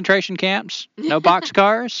 No concentration camps? No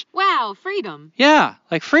boxcars? Wow, freedom. Yeah,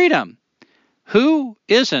 freedom. Who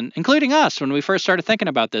isn't, including us when we first started thinking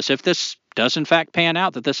about this, if this does in fact pan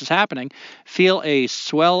out that this is happening, feel a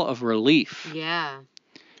swell of relief? Yeah.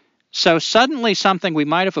 So suddenly something we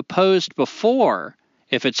might have opposed before,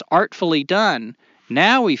 if it's artfully done,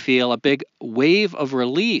 now we feel a big wave of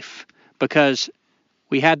relief because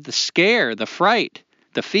we had the scare, the fright,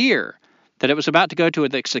 the fear that it was about to go to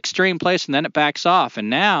this extreme place, and then it backs off, and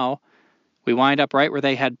now we wind up right where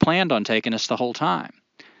they had planned on taking us the whole time.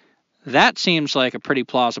 That seems like a pretty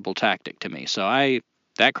plausible tactic to me, so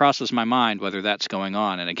that crosses my mind whether that's going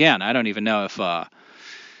on. And again, I don't even know if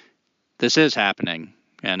this is happening,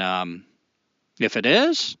 and if it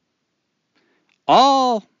is,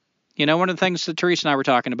 one of the things that Teresa and I were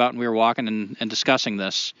talking about when we were walking and discussing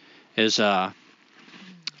this is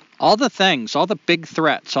all the big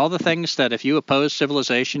threats, all the things that if you oppose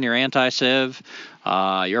civilization, you're anti-civ,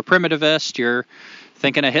 you're a primitivist, you're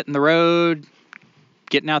thinking of hitting the road,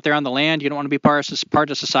 getting out there on the land, you don't want to be part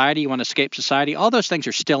of society, you want to escape society, all those things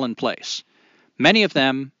are still in place. Many of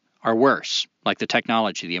them are worse, like the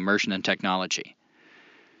technology, the immersion in technology.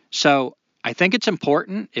 So I think it's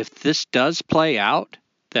important, if this does play out,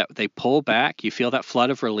 that they pull back, you feel that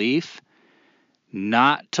flood of relief,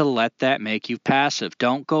 not to let that make you passive.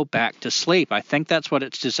 Don't go back to sleep. I think that's what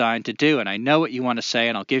it's designed to do, and I know what you want to say,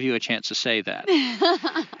 and I'll give you a chance to say that.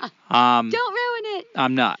 Don't ruin it.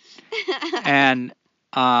 I'm not. And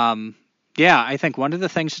yeah, I think one of the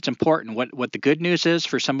things that's important, what the good news is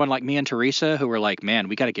for someone like me and Teresa, who are like, man,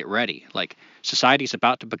 we got to get ready. Like, society's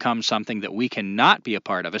about to become something that we cannot be a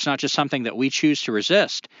part of. It's not just something that we choose to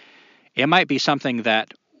resist. It might be something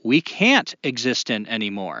that we can't exist in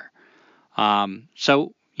anymore.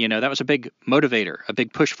 So, that was a big motivator, a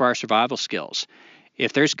big push for our survival skills.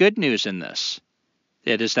 If there's good news in this,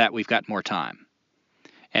 it is that we've got more time.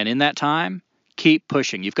 And in that time, keep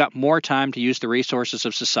pushing. You've got more time to use the resources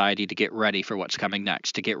of society to get ready for what's coming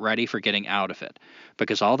next, to get ready for getting out of it.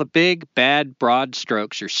 Because all the big, bad, broad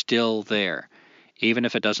strokes are still there, even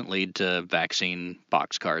if it doesn't lead to vaccine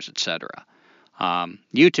boxcars, etc.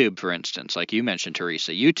 YouTube, for instance, like you mentioned,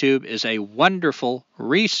 Teresa, YouTube is a wonderful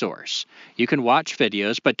resource. You can watch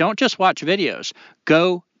videos, but don't just watch videos.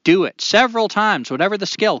 Go do it several times, whatever the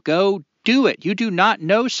skill. Go do it. You do not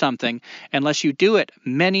know something unless you do it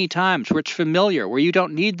many times, where it's familiar, where you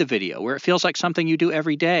don't need the video, where it feels like something you do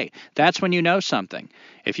every day. That's when you know something.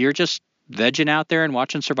 If you're just vegging out there and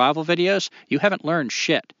watching survival videos, you haven't learned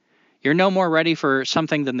shit. You're no more ready for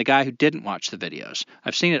something than the guy who didn't watch the videos.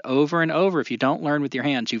 I've seen it over and over. If you don't learn with your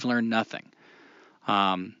hands, you've learned nothing.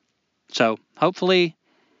 So hopefully,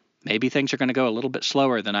 maybe things are going to go a little bit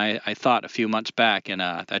slower than I thought a few months back, and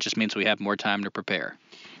that just means we have more time to prepare.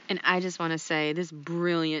 And I just want to say this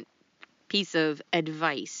brilliant piece of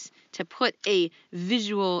advice to put a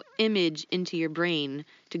visual image into your brain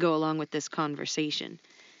to go along with this conversation.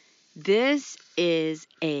 This is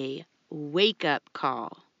a wake-up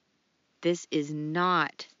call. This is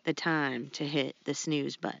not the time to hit the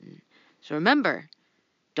snooze button. So remember,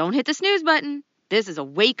 don't hit the snooze button. This is a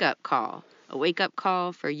wake-up call. A wake-up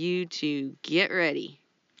call for you to get ready.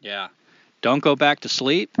 Yeah. Don't go back to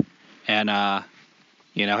sleep. And,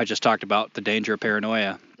 I just talked about the danger of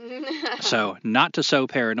paranoia. So not to sow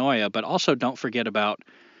paranoia, but also don't forget about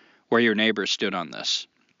where your neighbors stood on this.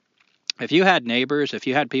 If you had neighbors, if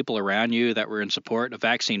you had people around you that were in support of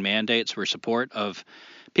vaccine mandates, were support of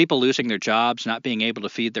people losing their jobs, not being able to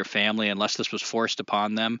feed their family unless this was forced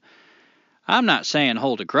upon them, I'm not saying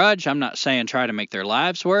hold a grudge. I'm not saying try to make their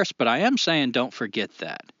lives worse, but I am saying don't forget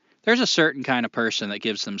that. There's a certain kind of person that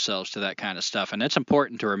gives themselves to that kind of stuff, and it's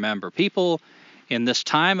important to remember. People in this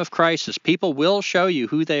time of crisis, people will show you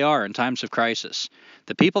who they are in times of crisis.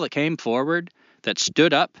 The people that came forward, that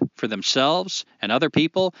stood up for themselves and other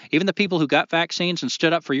people, even the people who got vaccines and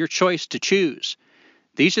stood up for your choice to choose,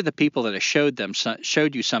 these are the people that have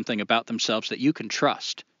showed you something about themselves that you can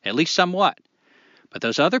trust, at least somewhat. But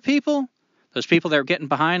those other people, those people that are getting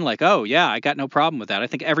behind like, oh, yeah, I got no problem with that. I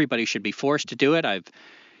think everybody should be forced to do it.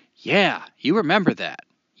 You remember that.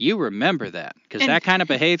 You remember that. Because that kind of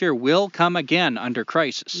behavior will come again under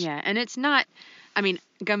crisis. Yeah, and it's not,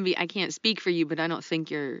 Gumby, I can't speak for you, but I don't think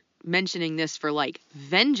you're mentioning this for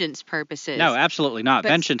vengeance purposes. No, absolutely not.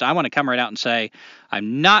 Vengeance, I want to come right out and say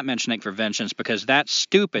I'm not mentioning for vengeance because that's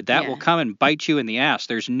stupid. That will come and bite you in the ass.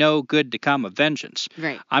 There's no good to come of vengeance.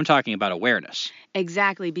 Right. I'm talking about awareness.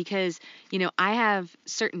 Exactly, because, I have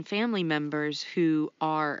certain family members who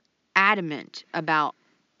are adamant about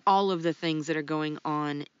all of the things that are going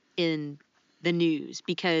on in the news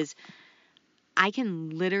because I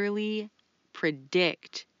can literally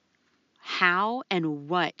predict how and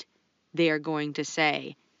what they are going to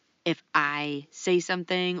say if I say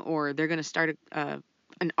something or they're going to start an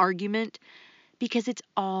argument because it's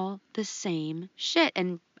all the same shit.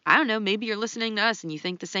 And I don't know, maybe you're listening to us and you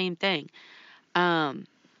think the same thing.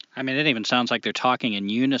 It even sounds like they're talking in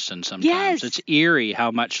unison sometimes. Yes. It's eerie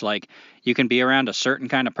how much you can be around a certain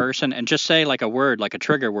kind of person and just say a word, like a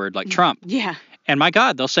trigger word, like Trump. Yeah. And my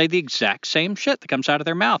God, they'll say the exact same shit that comes out of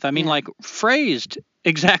their mouth. Phrased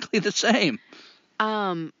exactly the same.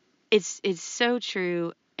 It's so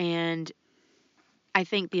true, and I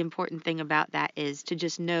think the important thing about that is to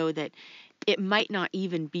just know that it might not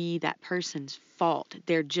even be that person's fault.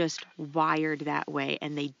 They're just wired that way,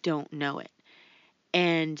 and they don't know it.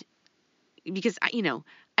 And because,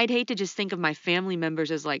 I'd hate to just think of my family members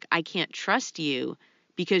as I can't trust you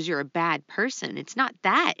because you're a bad person. It's not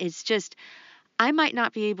that. It's just I might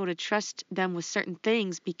not be able to trust them with certain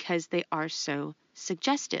things because they are so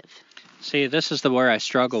suggestive. See, this is where I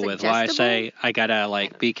struggle with why I say I gotta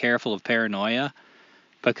be careful of paranoia,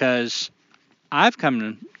 because I've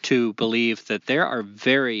come to believe that there are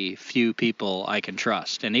very few people I can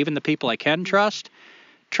trust, and even the people I can trust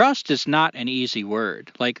is not an easy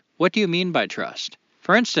word. What do you mean by trust?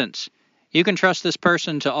 For instance, You can trust this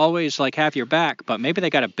person to always like have your back, but maybe they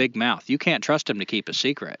got a big mouth. You can't trust them to keep a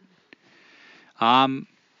secret.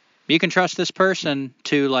 You can trust this person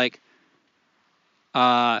to like,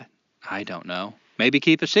 I don't know, maybe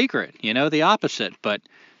keep a secret, the opposite, but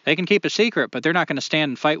they can keep a secret, but they're not going to stand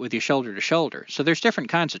and fight with you shoulder to shoulder. So there's different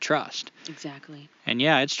kinds of trust. Exactly. And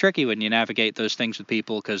yeah, it's tricky when you navigate those things with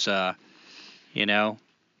people because, I know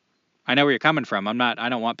where you're coming from. I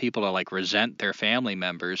don't want people to like resent their family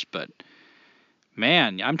members, but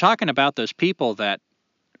man, I'm talking about those people that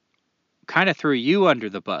kind of threw you under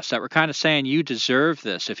the bus, that were kind of saying you deserve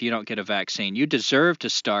this if you don't get a vaccine. You deserve to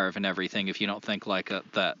starve and everything if you don't think like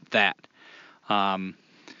that.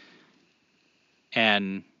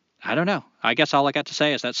 And I don't know. I guess all I got to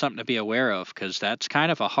say is that's something to be aware of because that's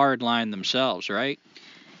kind of a hard line themselves, right?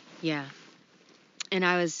 Yeah. And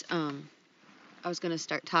I was going to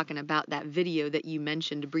start talking about that video that you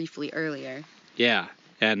mentioned briefly earlier. Yeah.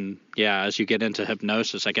 And yeah, as you get into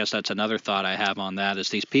hypnosis, I guess that's another thought I have on that is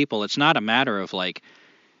these people, it's not a matter of like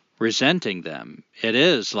resenting them. It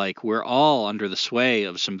is like we're all under the sway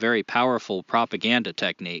of some very powerful propaganda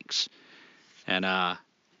techniques. And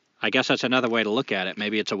I guess that's another way to look at it.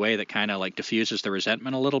 Maybe it's a way that kind of like diffuses the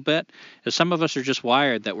resentment a little bit. Is some of us are just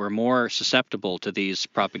wired that we're more susceptible to these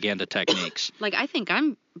propaganda techniques. Like, I think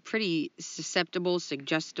I'm pretty susceptible,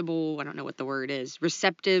 suggestible, I don't know what the word is,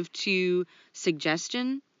 receptive to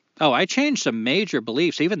suggestion. Oh, I changed some major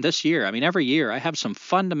beliefs even this year. I mean, every year I have some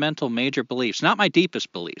fundamental major beliefs. Not my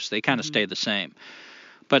deepest beliefs. They kind of stay the same.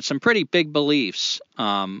 But some pretty big beliefs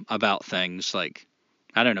about things like,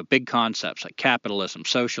 I don't know, big concepts like capitalism,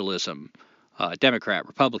 socialism, Democrat,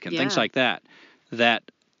 Republican, things like that, that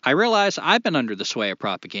I realize I've been under the sway of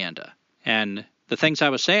propaganda. And the things I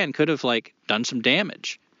was saying could have, like, done some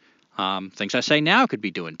damage. Things I say now could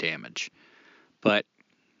be doing damage. But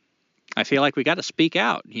I feel like we got to speak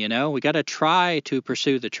out, We got to try to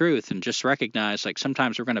pursue the truth and just recognize, like,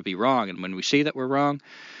 sometimes we're going to be wrong. And when we see that we're wrong,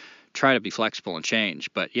 try to be flexible and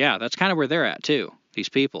change. But, yeah, that's kind of where they're at, too, these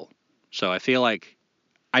people. So I feel like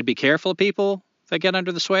I'd be careful of people that get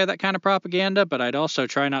under the sway of that kind of propaganda, but I'd also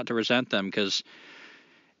try not to resent them because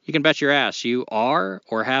you can bet your ass you are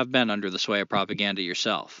or have been under the sway of propaganda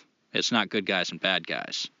yourself. It's not good guys and bad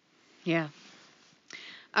guys. Yeah.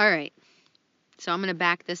 All right. So I'm going to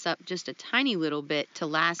back this up just a tiny little bit to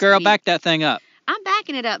last Girl, week. back that thing up. I'm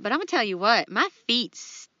backing it up, but I'm going to tell you what, my feet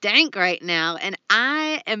stank right now, and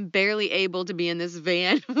I am barely able to be in this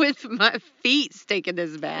van with my feet stinking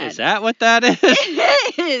this bad. Is that what that is?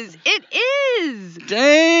 It is. It is.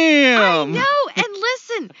 Damn. I know. And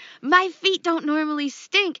listen, my feet don't normally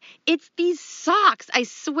stink. It's these socks. I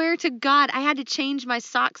swear to God, I had to change my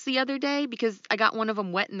socks the other day because I got one of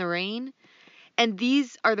them wet in the rain. And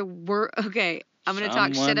these are the worst. Okay, I'm going to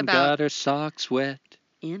talk shit about. Someone got her socks wet.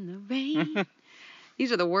 In the rain.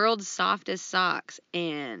 These are the world's softest socks,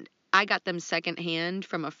 and I got them secondhand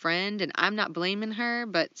from a friend, and I'm not blaming her,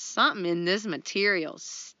 but something in this material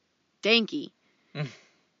stanky.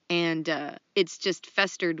 And it's just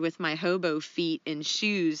festered with my hobo feet and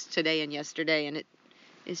shoes today and yesterday, and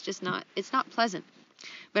it's not pleasant.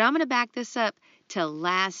 But I'm going to back this up to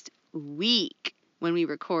last week when we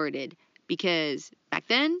recorded, because back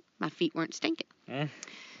then, my feet weren't stinking.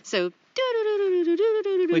 So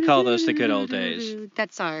we call those the good old days.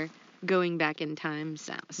 That's our going back in time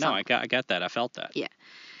sound. No, I got that. I felt that. Yeah.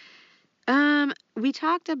 We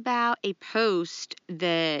talked about a post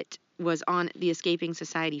that was on the Escaping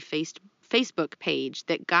Society Facebook page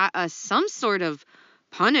that got us some sort of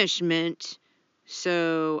punishment.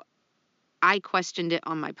 So I questioned it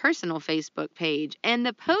on my personal Facebook page, and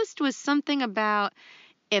the post was something about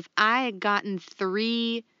if I had gotten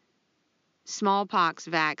 3 smallpox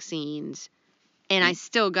vaccines and I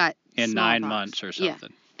still got in smallpox. 9 months or something.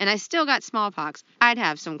 Yeah, and I still got smallpox, I'd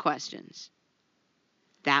have some questions.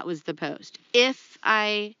 That was the post. If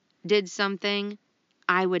I did something,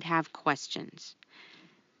 I would have questions.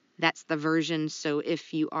 That's the version. So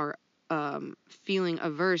if you are feeling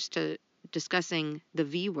averse to discussing the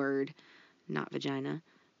V word, not vagina.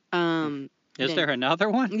 Is there another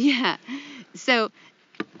one? Yeah. So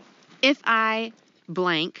if I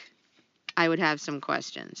blank, I would have some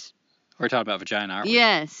questions. We're talking about vagina, aren't we?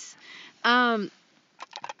 Yes. That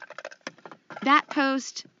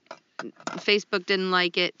post, Facebook didn't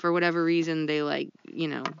like it for whatever reason. They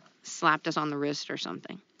slapped us on the wrist or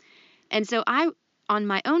something. And so on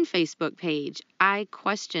my own Facebook page, I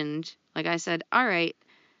questioned, like I said, all right,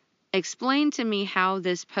 explain to me how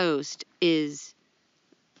this post is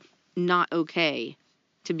not okay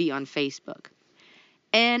to be on Facebook.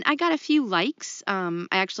 And I got a few likes. I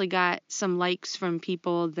actually got some likes from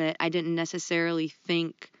people that I didn't necessarily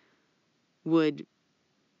think would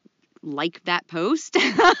like that post.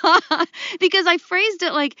 Because I phrased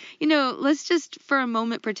it like, let's just for a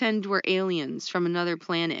moment pretend we're aliens from another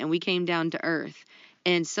planet and we came down to Earth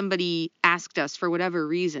and somebody asked us for whatever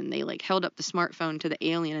reason. They like held up the smartphone to the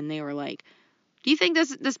alien and they were like, do you think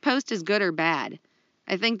this post is good or bad?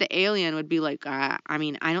 I think the alien would be like, I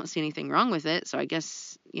don't see anything wrong with it, so I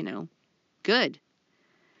guess, good.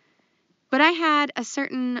 But I had a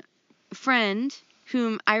certain friend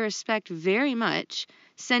whom I respect very much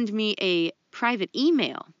send me a private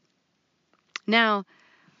email. Now,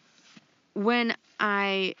 when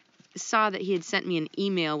I saw that he had sent me an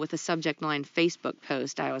email with a subject line Facebook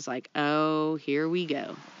post, I was like, oh, here we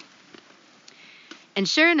go. And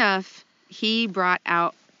sure enough, he brought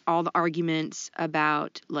out all the arguments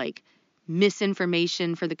about like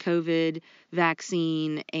misinformation for the COVID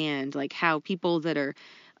vaccine and like how people that are,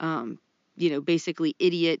 basically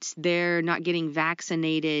idiots, they're not getting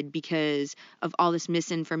vaccinated because of all this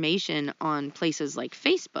misinformation on places like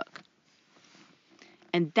Facebook.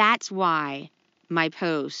 And that's why my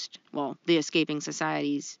post, the Escaping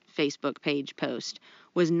Society's Facebook page post,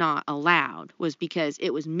 was not allowed, was because it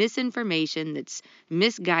was misinformation that's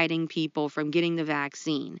misguiding people from getting the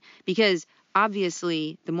vaccine. Because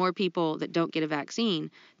obviously, the more people that don't get a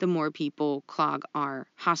vaccine, the more people clog our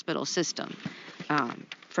hospital system.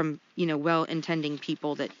 From, well-intending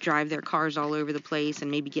people that drive their cars all over the place and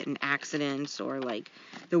maybe get in accidents, or like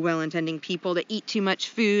the well-intending people that eat too much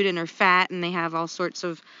food and are fat and they have all sorts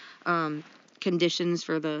of conditions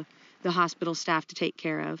for the hospital staff to take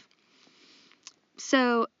care of.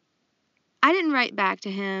 So I didn't write back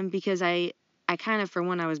to him because I kind of, for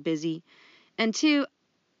one, I was busy. And two,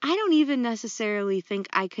 I don't even necessarily think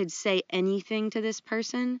I could say anything to this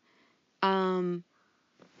person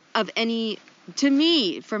of any, to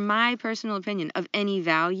me, from my personal opinion, of any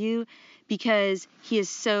value, because he is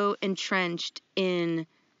so entrenched in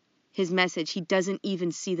his message. He doesn't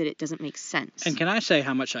even see that it doesn't make sense. And can I say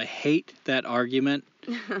how much I hate that argument?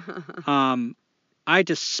 I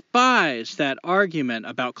despise that argument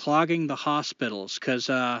about clogging the hospitals, because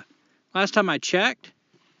last time I checked,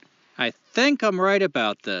 I think I'm right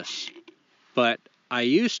about this, but I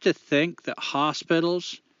used to think that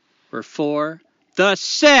hospitals were for the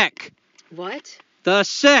sick. What? The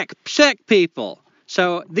sick people.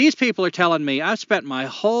 So these people are telling me I've spent my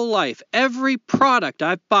whole life, every product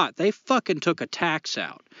I've bought, they fucking took a tax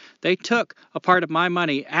out. They took a part of my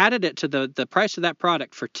money, added it to the price of that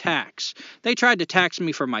product for tax. They tried to tax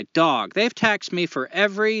me for my dog. They've taxed me for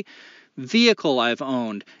every vehicle I've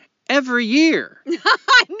owned every year.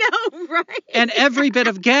 I know, right? And every bit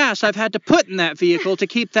of gas I've had to put in that vehicle to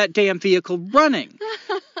keep that damn vehicle running.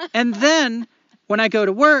 And then when I go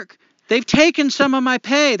to work, they've taken some of my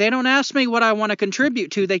pay. They don't ask me what I want to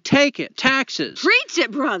contribute to. They take it. Taxes. Preach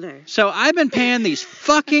it, brother. So I've been paying these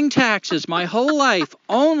fucking taxes my whole life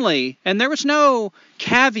only, and there was no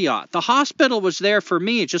caveat. The hospital was there for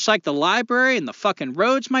me, just like the library and the fucking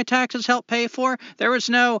roads my taxes help pay for. There was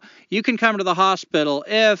no, you can come to the hospital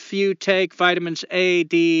if you take vitamins A,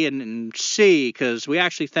 D, and C, because we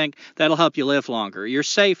actually think that'll help you live longer. You're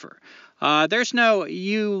safer. There's no,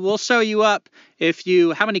 we'll sew you up if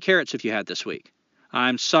how many carrots have you had this week?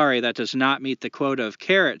 I'm sorry, that does not meet the quota of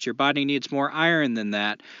carrots. Your body needs more iron than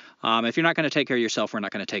that. If you're not going to take care of yourself, we're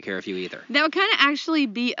not going to take care of you either. That would kind of actually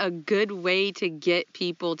be a good way to get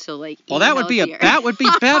people to like eat that would healthier. That would be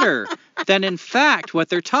better than in fact what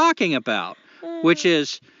they're talking about, which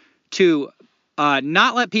is to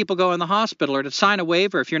not let people go in the hospital, or to sign a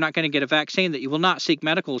waiver if you're not going to get a vaccine that you will not seek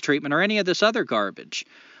medical treatment or any of this other garbage.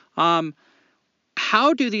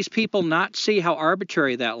 How do these people not see how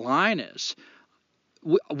arbitrary that line is?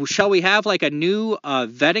 Shall we have like a new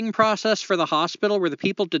vetting process for the hospital where the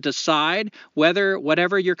people to decide whether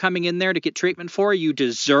whatever you're coming in there to get treatment for you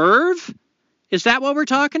deserve? Is that what we're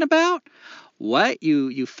talking about? What?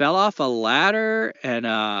 You fell off a ladder and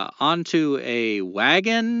onto a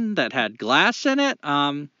wagon that had glass in it?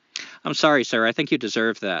 I'm sorry, sir. I think you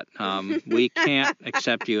deserve that. We can't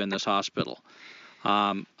accept you in this hospital.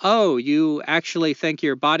 You actually think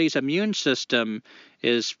your body's immune system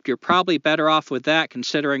you're probably better off with that,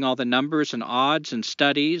 considering all the numbers and odds and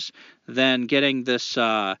studies, than getting this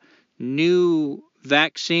new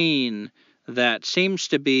vaccine that seems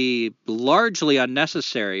to be largely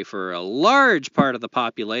unnecessary for a large part of the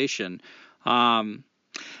population. No,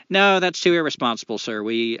 that's too irresponsible, sir.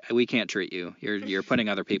 We can't treat you. You're putting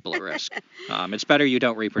other people at risk. It's better you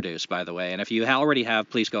don't reproduce, by the way. And if you already have,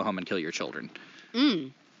 please go home and kill your children.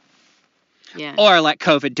 Yeah. Or let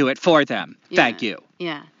COVID do it for them. Yeah. Thank you.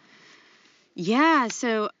 Yeah.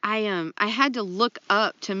 So I had to look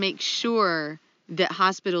up to make sure that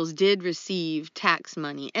hospitals did receive tax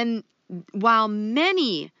money. And while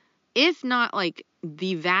many, if not like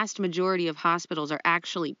the vast majority of hospitals are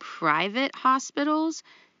actually private hospitals,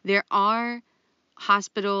 there are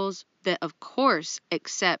hospitals that, of course,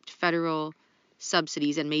 accept federal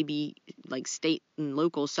subsidies and maybe like state and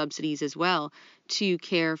local subsidies as well to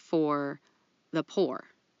care for the poor.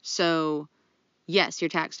 So, yes, your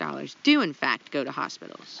tax dollars do, in fact, go to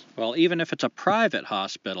hospitals. Well, even if it's a private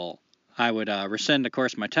hospital, I would rescind, of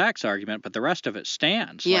course, my tax argument, but the rest of it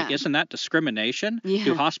stands. Yeah. Like, isn't that discrimination? Yeah.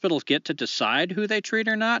 Do hospitals get to decide who they treat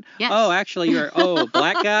or not? Yes. Oh, actually,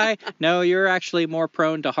 black guy? No, you're actually more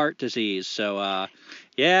prone to heart disease. So,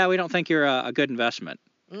 yeah, we don't think you're a good investment.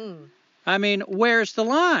 I mean, where's the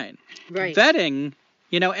line? Right. Vetting,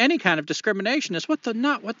 any kind of discrimination is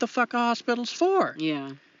not what the fuck a hospital's for.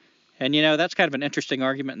 Yeah. And, that's kind of an interesting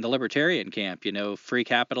argument in the libertarian camp, free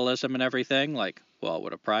capitalism and everything. Like, well,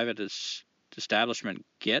 would a private establishment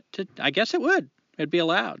get to? I guess it would. It'd be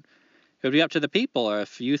allowed. It would be up to the people. Or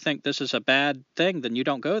if you think this is a bad thing, then you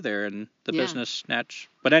don't go there and the business snatch.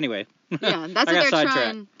 But anyway. Yeah, that's what they're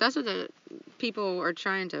trying. That's what the people are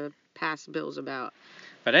trying to pass bills about.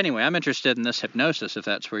 But anyway, I'm interested in this hypnosis if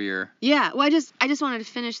that's where you're. Yeah, well, I just wanted to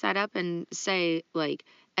finish that up and say, like,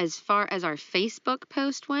 as far as our Facebook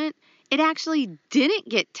post went, it actually didn't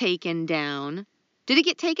get taken down. Did it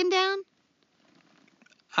get taken down?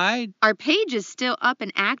 Our page is still up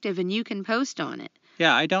and active, and you can post on it.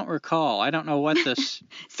 Yeah, I don't recall. I don't know what this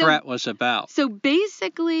threat was about. So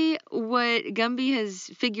basically what Gumby has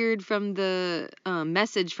figured from the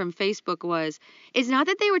message from Facebook was, it's not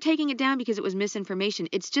that they were taking it down because it was misinformation.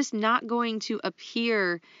 It's just not going to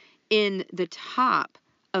appear in the top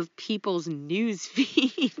of people's news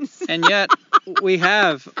feeds. And yet we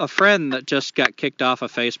have a friend that just got kicked off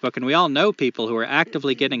of Facebook, and we all know people who are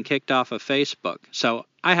actively getting kicked off of Facebook. So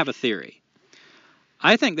I have a theory.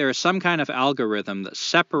 I think there is some kind of algorithm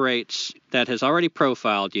that has already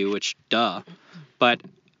profiled you, which, but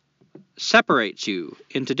separates you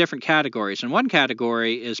into different categories. And one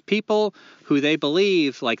category is people who they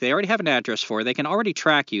believe, like they already have an address for, they can already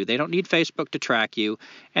track you. They don't need Facebook to track you.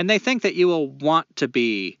 And they think that you will want to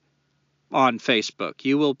be on Facebook.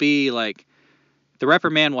 You will be like, the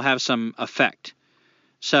reprimand will have some effect.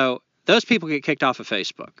 So those people get kicked off of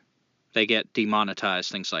Facebook. They get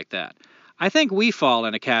demonetized, things like that. I think we fall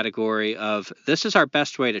in a category of this is our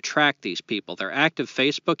best way to track these people. They're active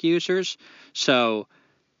Facebook users, so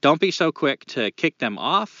don't be so quick to kick them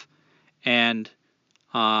off. And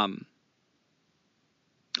also,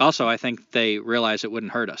 I think they realize it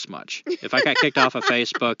wouldn't hurt us much. If I got kicked off of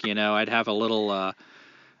Facebook, I'd have a little, a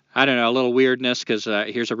little weirdness because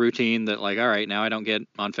here's a routine that like, all right, now I don't get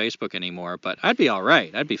on Facebook anymore. But I'd be all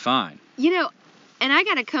right. I'd be fine. And I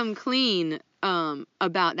got to come clean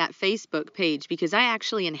about that Facebook page because I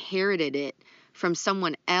actually inherited it from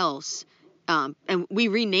someone else, and we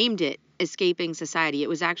renamed it Escaping Society. It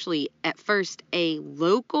was actually at first a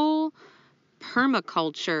local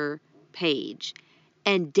permaculture page,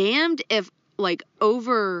 and damned if like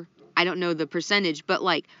over, I don't know the percentage, but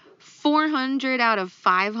like 400 out of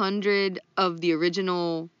 500 of the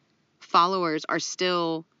original followers are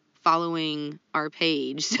still following our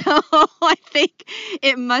page. So I think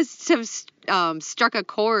it must have struck a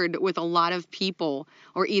chord with a lot of people,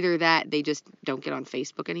 or either that they just don't get on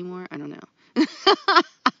Facebook anymore. I don't know.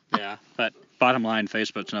 Yeah, but bottom line,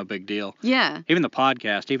 Facebook's no big deal. Yeah. Even the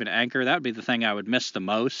podcast, even Anchor, that would be the thing I would miss the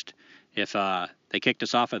most if they kicked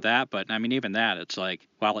us off of that. But I mean, even that, it's like,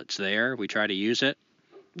 while it's there, we try to use it.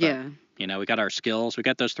 But, yeah. We got our skills. We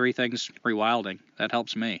got those 3 things rewilding. That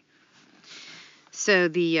helps me. So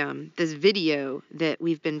this video that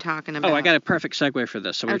we've been talking about. Oh, I got a perfect segue for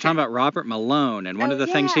this. So we were talking about Robert Malone, and one of the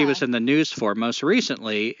things he was in the news for most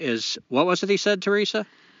recently is, what was it he said, Teresa?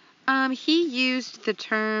 He used the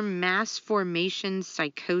term mass formation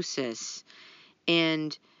psychosis,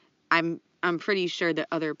 and I'm pretty sure that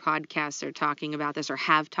other podcasts are talking about this or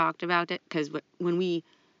have talked about it, because when we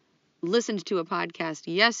listened to a podcast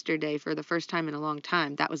yesterday for the first time in a long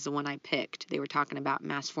time, that was the one I picked. They were talking about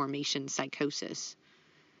mass formation psychosis.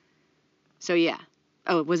 So yeah.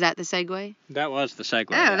 Oh, was that the segue? That was the segue.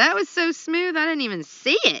 Oh, yeah. That was so smooth, I didn't even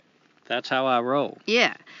see it. That's how I roll.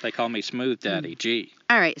 Yeah. They call me Smooth Daddy. Gee.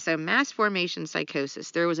 All right, so mass formation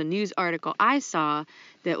psychosis. There was a news article I saw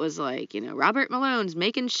that was like, Robert Malone's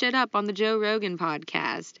making shit up on the Joe Rogan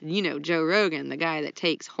podcast. Joe Rogan, the guy that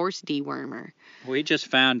takes horse dewormer. We just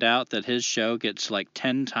found out that his show gets like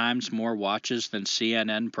 10 times more watches than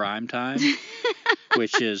CNN primetime,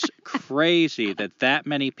 which is crazy that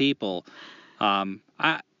many people,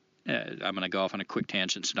 I'm going to go off on a quick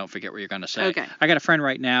tangent, so don't forget what you're going to say. Okay. I got a friend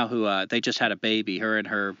right now who they just had a baby, her and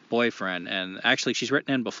her boyfriend, and actually she's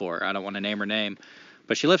written in before. I don't want to name her name,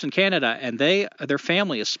 but she lives in Canada, and their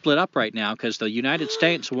family is split up right now because the United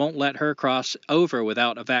States won't let her cross over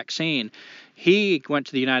without a vaccine. He went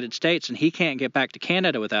to the United States, and he can't get back to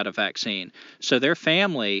Canada without a vaccine. So their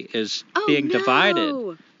family is being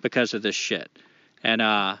divided because of this shit. And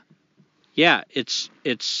yeah, it's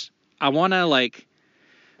I want to, like,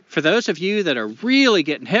 for those of you that are really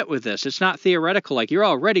getting hit with this, it's not theoretical, like you're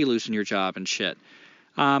already losing your job and shit.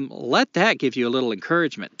 Let that give you a little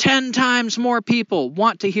encouragement. 10 times more people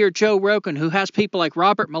want to hear Joe Rogan, who has people like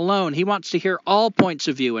Robert Malone. He wants to hear all points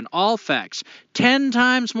of view and all facts. 10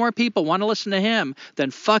 times more people want to listen to him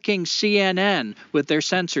than fucking CNN with their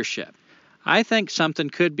censorship. I think something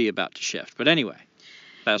could be about to shift. But anyway,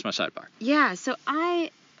 that was my sidebar. Yeah, so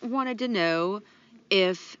I wanted to know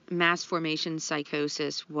if mass formation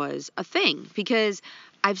psychosis was a thing, because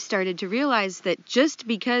I've started to realize that just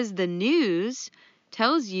because the news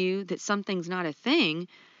tells you that something's not a thing,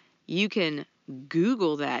 you can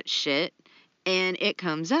Google that shit and it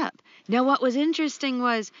comes up. Now, what was interesting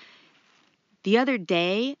was the other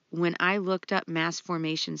day when I looked up mass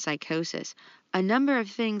formation psychosis, a number of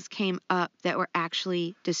things came up that were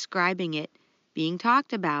actually describing it being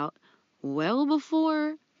talked about well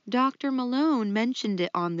before Dr. Malone mentioned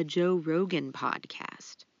it on the Joe Rogan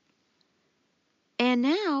podcast. And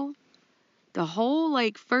now the whole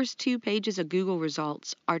first 2 pages of Google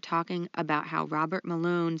results are talking about how Robert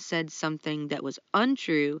Malone said something that was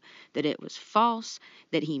untrue, that it was false,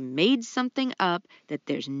 that he made something up, that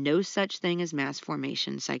there's no such thing as mass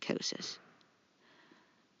formation psychosis.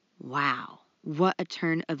 Wow, what a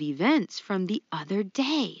turn of events from the other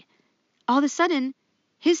day. All of a sudden,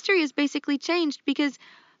 history has basically changed because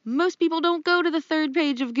most people don't go to the 3rd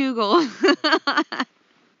page of Google.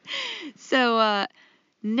 So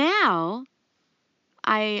now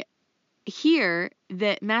I hear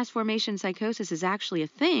that mass formation psychosis is actually a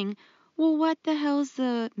thing. Well, what the hell is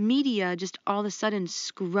the media just all of a sudden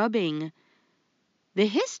scrubbing the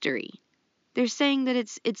history? They're saying that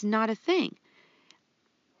it's not a thing.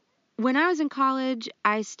 When I was in college,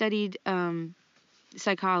 I studied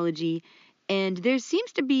psychology, and there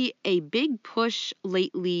seems to be a big push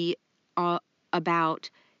lately about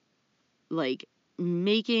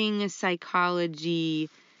making psychology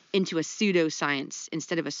into a pseudoscience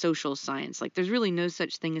instead of a social science. There's really no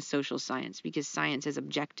such thing as social science because science is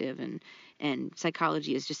objective and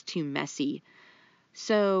psychology is just too messy.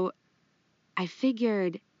 So I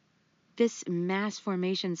figured this mass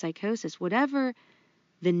formation psychosis, whatever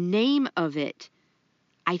the name of it,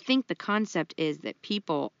 I think the concept is that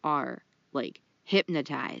people are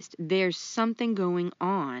hypnotized. There's something going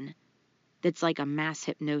on that's like a mass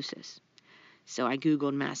hypnosis. So I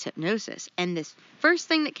Googled mass hypnosis, and this first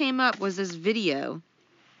thing that came up was this video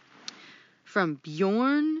from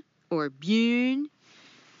Bjorn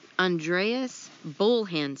Andreas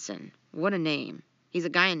Bull-Hansen. What a name. He's a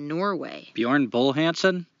guy in Norway. Bjorn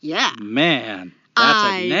Bull-Hansen? Yeah. Man, that's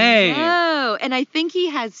a name. I know. And I think he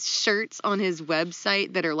has shirts on his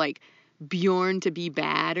website that are Bjorn to be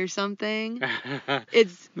bad or something.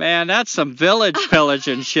 Man, that's some village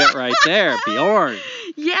pillaging shit right there, Bjorn.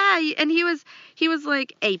 Yeah, and he was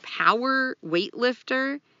a power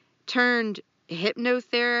weightlifter turned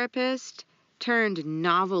hypnotherapist turned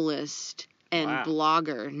novelist and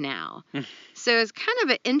blogger now. So it's kind of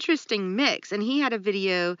an interesting mix. And he had a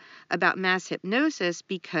video about mass hypnosis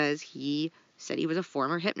because he said he was a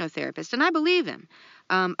former hypnotherapist, and I believe him.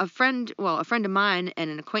 A friend of mine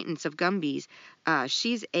and an acquaintance of Gumby's,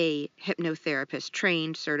 she's a hypnotherapist,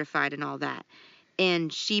 trained, certified, and all that.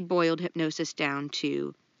 And she boiled hypnosis down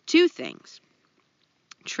to 2 things: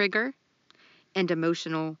 trigger and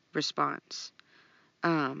emotional response.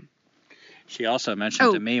 She also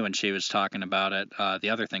mentioned to me when she was talking about it, the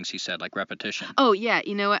other things he said, like repetition. Oh, yeah.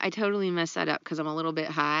 You know what? I totally messed that up because I'm a little bit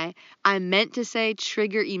high. I meant to say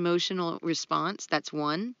trigger emotional response. That's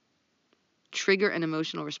one. Trigger an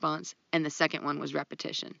emotional response. And the second one was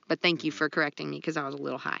repetition. But thank you for correcting me because I was a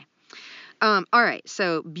little high. All right.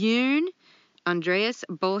 So Bjorn Andreas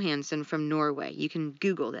Bull-Hansen from Norway. You can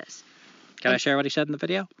Google this. Can I share what he said in the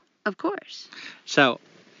video? Of course. So,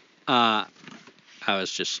 I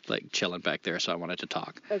was just chilling back there, so I wanted to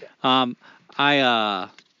talk. Okay. Now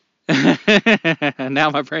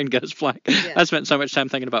my brain goes blank. Yeah. I spent so much time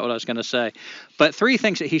thinking about what I was going to say. But 3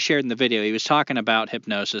 things that he shared in the video. He was talking about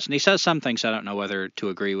hypnosis, and he says some things I don't know whether to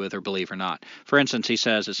agree with or believe or not. For instance, he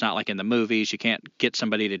says it's not like in the movies. You can't get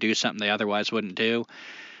somebody to do something they otherwise wouldn't do.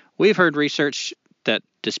 We've heard research that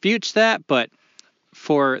disputes that, but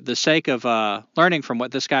for the sake of learning from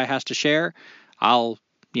what this guy has to share, I'll,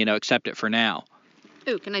 accept it for now.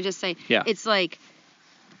 Ooh, can I just say? Yeah. It's like,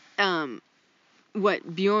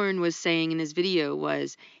 what Bjorn was saying in his video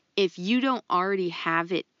was, if you don't already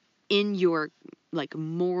have it in your like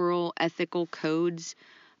moral, ethical codes,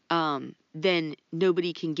 then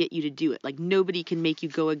nobody can get you to do it. Like nobody can make you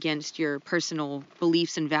go against your personal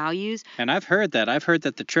beliefs and values. And I've heard that. I've heard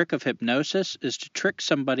that the trick of hypnosis is to trick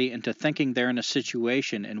somebody into thinking they're in a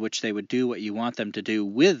situation in which they would do what you want them to do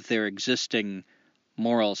with their existing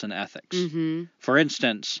morals and ethics. Mm-hmm. For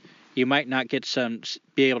instance, you might not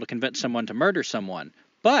be able to convince someone to murder someone,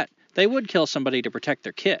 but they would kill somebody to protect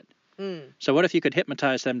their kid. So what if you could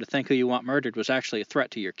hypnotize them to think who you want murdered was actually a threat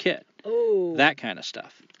to your kid? Oh. That kind of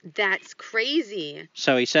stuff. That's crazy.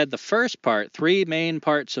 So he said the first part, 3 main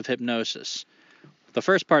parts of hypnosis. The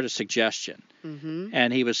first part is suggestion. Mm-hmm.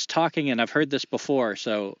 And he was talking, and I've heard this before,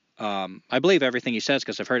 so I believe everything he says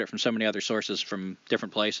because I've heard it from so many other sources from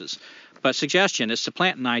different places. But suggestion is to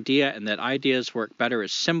plant an idea, and that ideas work better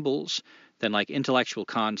as symbols than like intellectual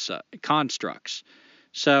constructs.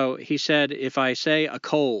 So he said, if I say a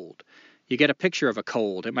cold, you get a picture of a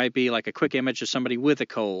cold. It might be like a quick image of somebody with a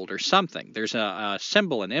cold or something. There's a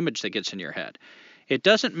symbol, an image that gets in your head. It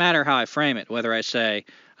doesn't matter how I frame it, whether I say,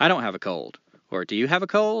 I don't have a cold, or do you have a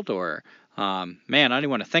cold, or man, I don't even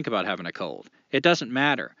want to think about having a cold. It doesn't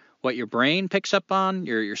matter. What your brain picks up on,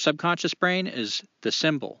 your subconscious brain, is the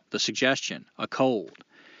symbol, the suggestion, a cold.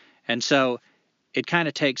 And so it kind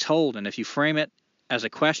of takes hold, and if you frame it as a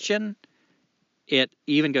question, it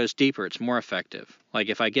even goes deeper. It's more effective. Like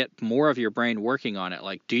if I get more of your brain working on it,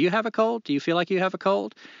 like, do you have a cold? Do you feel like you have a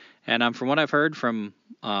cold? And from what I've heard from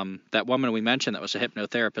that woman we mentioned that was a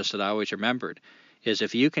hypnotherapist that I always remembered, is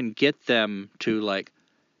if you can get them to like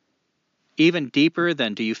even deeper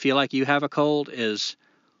than do you feel like you have a cold is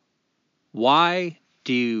why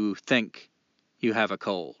do you think you have a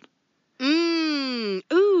cold?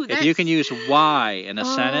 Ooh, if you can use why in a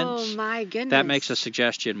sentence, my goodness, that makes a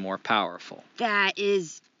suggestion more powerful. That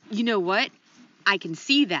is, you know what? I can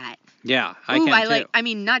see that. Yeah, I can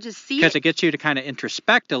too. Not just see it. Because it gets you to kind of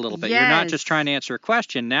introspect a little bit. Yes. You're not just trying to answer a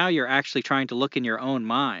question. Now you're actually trying to look in your own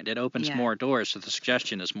mind. It opens more doors, so the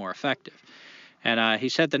suggestion is more effective. And he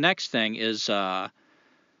said the next thing is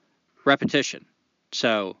repetition.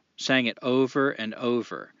 So saying it over and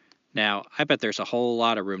over. Now, I bet there's a whole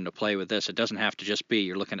lot of room to play with this. It doesn't have to just be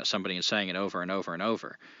you're looking at somebody and saying it over and over and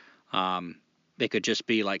over. It could just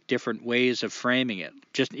be like different ways of framing it.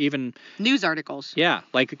 Just even news articles. Yeah,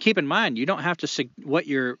 like keep in mind, you don't have to what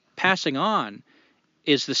you're passing on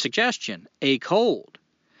is the suggestion, a cold.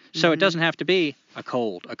 So it doesn't have to be a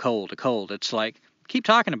cold, a cold, a cold. It's like keep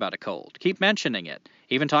talking about a cold. Keep mentioning it.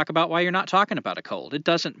 Even talk about why you're not talking about a cold. It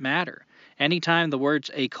doesn't matter. Anytime the words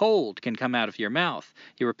a cold can come out of your mouth,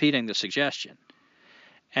 you're repeating the suggestion.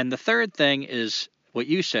 And the third thing is what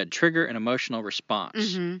you said, trigger an emotional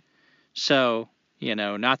response. Mm-hmm. So,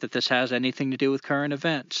 not that this has anything to do with current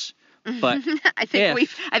events, but I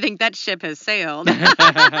think that ship has sailed.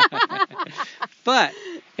 But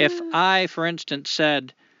if I, for instance,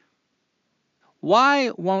 said,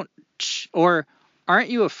 aren't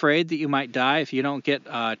you afraid that you might die if you don't get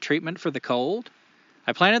treatment for the cold?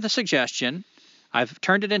 I planted the suggestion. I've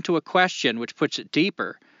turned it into a question, which puts it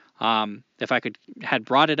deeper. If I had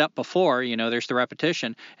brought it up before, there's the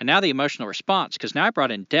repetition, and now the emotional response, because now I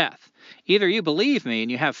brought in death. Either you believe me and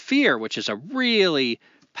you have fear, which is a really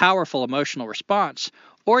powerful emotional response,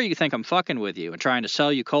 or you think I'm fucking with you and trying to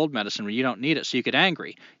sell you cold medicine when you don't need it so you get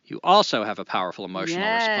angry. You also have a powerful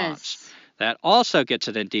emotional response. That also gets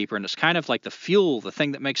it in deeper, and it's kind of like the fuel, the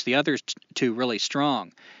thing that makes the others two really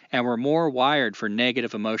strong. And we're more wired for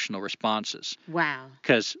negative emotional responses. Wow.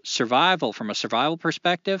 Because from a survival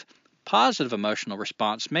perspective, positive emotional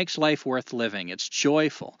response makes life worth living. It's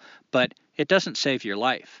joyful, but it doesn't save your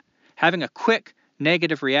life. Having a quick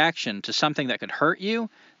negative reaction to something that could hurt you,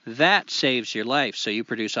 that saves your life, so you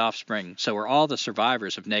produce offspring. So we're all the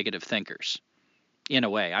survivors of negative thinkers, in a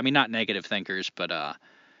way. I mean, not negative thinkers, but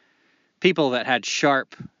people that had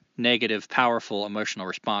sharp, negative, powerful emotional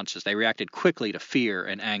responses. They reacted quickly to fear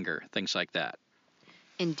and anger, things like that.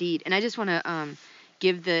 Indeed. And I just want to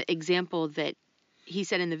give the example that he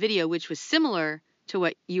said in the video, which was similar to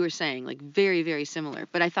what you were saying, like very, very similar.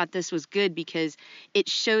 But I thought this was good because it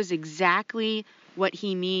shows exactly what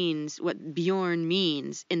he means, what Bjorn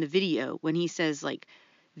means in the video when he says, like,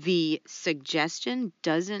 the suggestion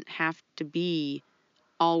doesn't have to be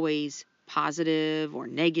always positive or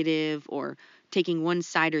negative or taking one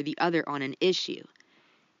side or the other on an issue.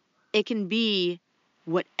 It can be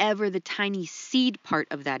whatever the tiny seed part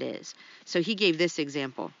of that is. So he gave this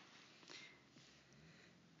example.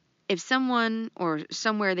 if someone or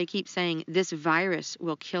somewhere they keep saying this virus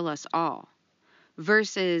will kill us all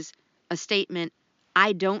versus a statement,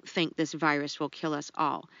 I don't think this virus will kill us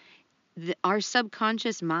all. Our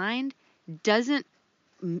subconscious mind doesn't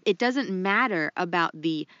matter about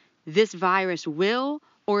this virus will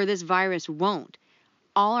or this virus won't.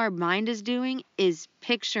 All our mind is doing is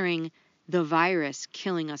picturing the virus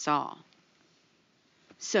killing us all.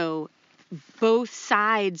 So both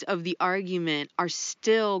sides of the argument are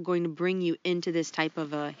still going to bring you into this type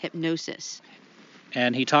of a hypnosis.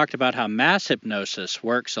 And he talked about how mass hypnosis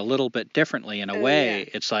works a little bit differently in a way. Yeah.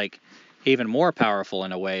 It's like even more powerful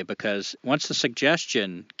in a way, because once the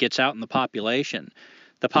suggestion gets out in the population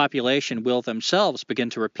will themselves begin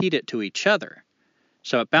to repeat it to each other.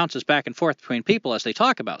 So it bounces back and forth between people as they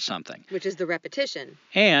talk about something. Which is the repetition.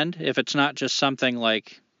 And if it's not just something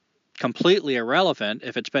like completely irrelevant,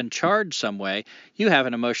 if it's been charged some way, you have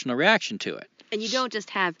an emotional reaction to it. And you don't just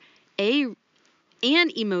have an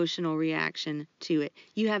emotional reaction to it.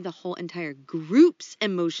 You have the whole entire group's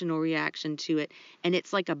emotional reaction to it. And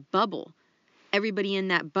it's like a bubble. Everybody in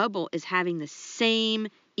that bubble is having the same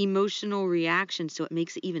emotional reaction, so it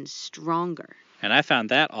makes it even stronger. And I found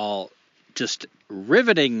that all just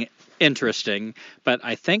riveting interesting, but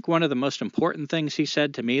I think one of the most important things he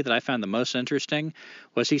said to me that I found the most interesting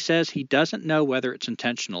was he says he doesn't know whether it's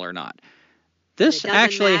intentional or not. This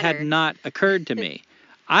actually had not occurred to me.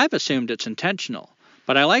 I've assumed it's intentional,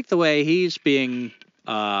 but I like the way he's being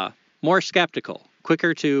more skeptical,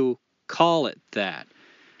 quicker to call it that.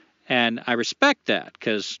 And I respect that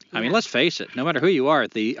because, I mean, let's face it, no matter who you are,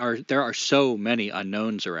 there are so many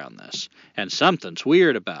unknowns around this, and something's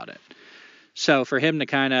weird about it. So for him to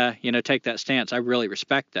kind of, take that stance, I really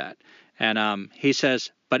respect that. And he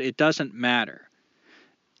says, but it doesn't matter.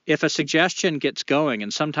 If a suggestion gets going,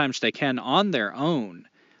 and sometimes they can on their own,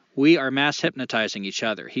 we are mass hypnotizing each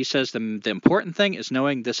other. He says the important thing is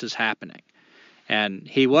knowing this is happening. And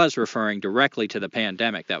he was referring directly to the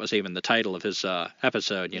pandemic. That was even the title of his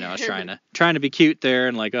episode. I was trying to be cute there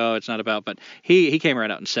and like, oh, it's not about. But he came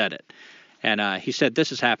right out and said it. And he said,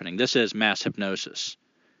 this is happening. This is mass hypnosis.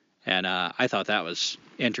 And I thought that was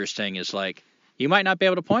interesting. Is like, you might not be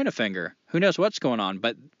able to point a finger. Who knows what's going on?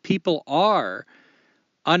 But people are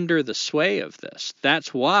under the sway of this.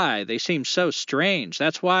 That's why they seem so strange.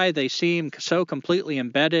 That's why they seem so completely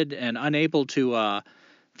embedded and unable to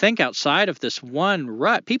think outside of this one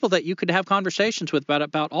rut. People that you could have conversations with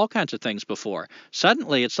about all kinds of things before.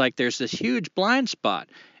 Suddenly, it's like there's this huge blind spot.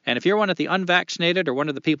 And if you're one of the unvaccinated or one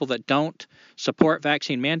of the people that don't support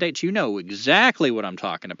vaccine mandates, you know exactly what I'm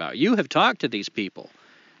talking about. You have talked to these people.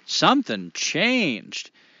 Something changed.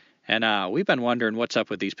 And we've been wondering what's up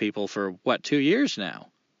with these people for, 2 years now?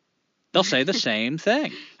 They'll say the same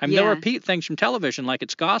thing. I mean, they'll repeat things from television like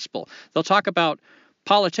it's gospel. They'll talk about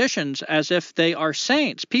politicians as if they are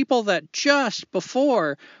saints, people that just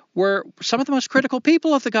before were some of the most critical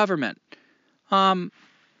people of the government.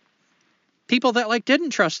 People that didn't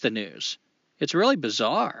trust the news. It's really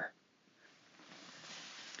bizarre.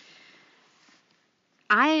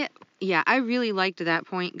 I really liked that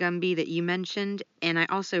point, Gumby, that you mentioned, and I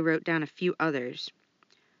also wrote down a few others.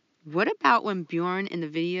 What about when Bjorn in the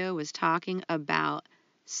video was talking about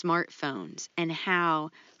smartphones and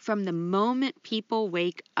how from the moment people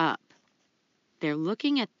wake up, they're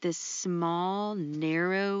looking at this small,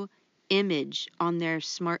 narrow image on their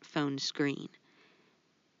smartphone screen.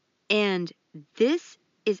 And this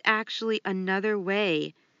is actually another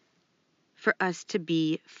way for us to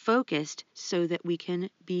be focused so that we can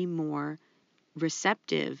be more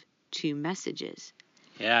receptive to messages.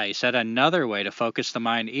 Yeah, he said another way to focus the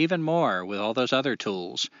mind even more with all those other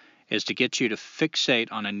tools is to get you to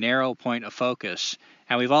fixate on a narrow point of focus.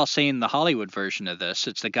 And we've all seen the Hollywood version of this.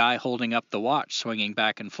 It's the guy holding up the watch, swinging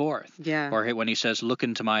back and forth. Yeah. Or when he says, look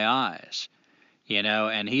into my eyes.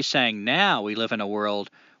 And he's saying now we live in a world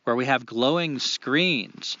where we have glowing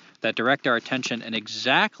screens that direct our attention in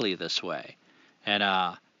exactly this way. And,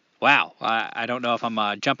 wow, I don't know if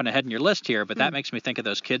I'm jumping ahead in your list here, but that makes me think of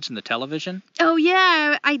those kids in the television. Oh,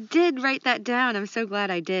 yeah, I did write that down. I'm so glad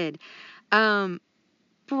I did.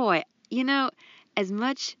 Boy, as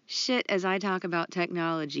much shit as I talk about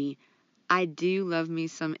technology, I do love me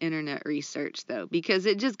some internet research, though, because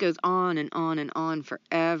it just goes on and on and on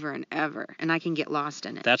forever and ever, and I can get lost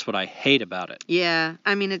in it. That's what I hate about it. Yeah,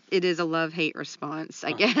 I mean, it is a love-hate response,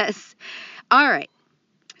 I guess. All right,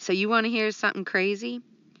 so you want to hear something crazy?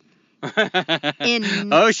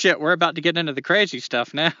 Oh, shit, we're about to get into the crazy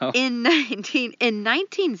stuff now. In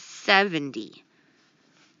 1970,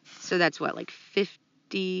 so that's what,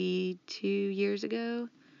 52 years ago?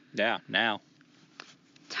 Yeah, now.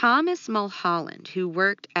 Thomas Mulholland, who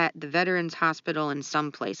worked at the Veterans Hospital in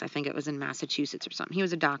some place, I think it was in Massachusetts or something. He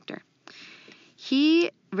was a doctor. He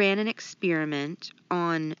ran an experiment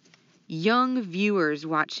on young viewers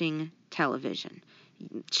watching television,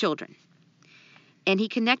 children. And he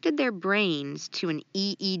connected their brains to an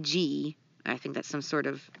EEG, I think that's some sort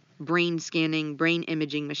of brain scanning, brain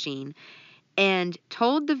imaging machine, and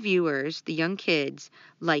told the viewers, the young kids,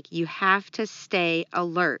 like, you have to stay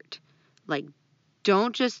alert. Like,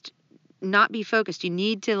 don't just not be focused. You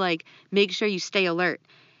need to, like, make sure you stay alert.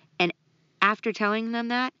 And after telling them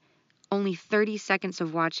that, only 30 seconds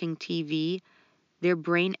of watching TV, their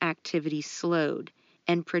brain activity slowed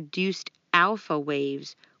and produced alpha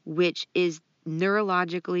waves, which is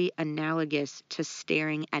neurologically analogous to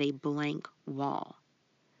staring at a blank wall.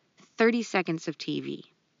 30 seconds of TV.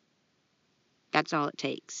 That's all it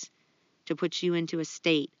takes to put you into a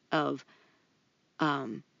state of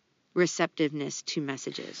receptiveness to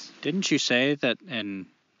messages. Didn't you say that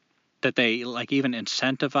that they like even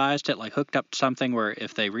incentivized it, like hooked up something where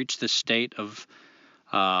if they reached this state of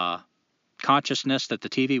consciousness that the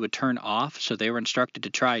TV would turn off, so they were instructed to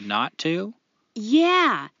try not to?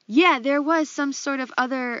 Yeah, there was some sort of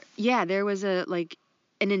other, there was a, like,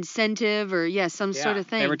 an incentive or, some sort of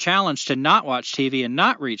thing. They were challenged to not watch TV and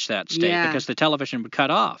not reach that state because the television would cut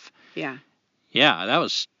off. Yeah. Yeah, that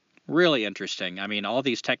was really interesting. I mean, all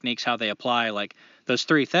these techniques, how they apply, like, those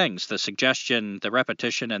three things, the suggestion, the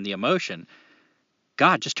repetition, and the emotion.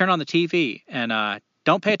 God, just turn on the TV and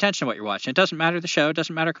don't pay attention to what you're watching. It doesn't matter the show, it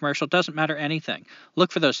doesn't matter commercial, it doesn't matter anything.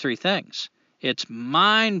 Look for those three things. It's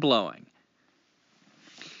mind-blowing.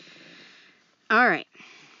 All right.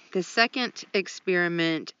 The second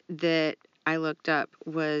experiment that I looked up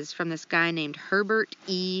was from this guy named Herbert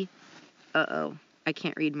E. I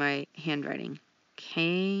can't read my handwriting.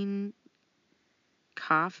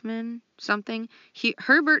 Kaufman something.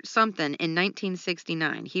 Herbert something in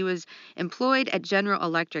 1969. He was employed at General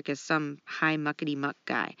Electric as some high muckety-muck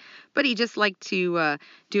guy. But he just liked to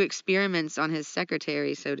do experiments on his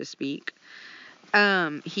secretary, so to speak.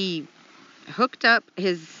 He hooked up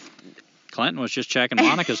his... Clinton was just checking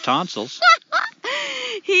Monica's tonsils.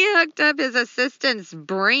 He hooked up his assistant's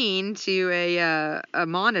brain to a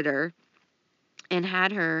monitor and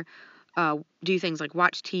had her do things like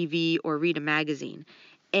watch TV or read a magazine.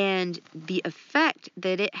 And the effect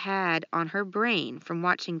that it had on her brain from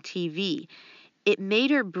watching TV, it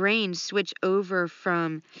made her brain switch over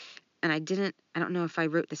from, and I don't know if I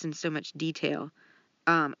wrote this in so much detail.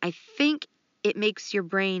 I think it makes your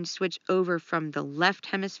brain switch over from the left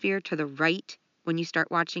hemisphere to the right when you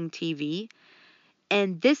start watching TV.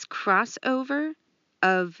 And this crossover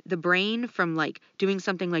of the brain from, like, doing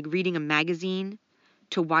something like reading a magazine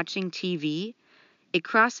to watching TV, it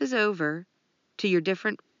crosses over to your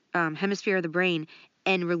different hemisphere of the brain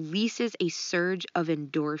and releases a surge of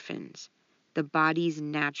endorphins, the body's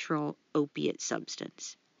natural opiate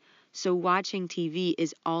substance. So watching TV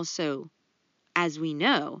is also, as we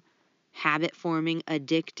know, habit forming,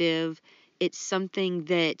 addictive. It's something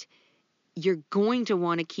that you're going to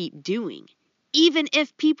want to keep doing. Even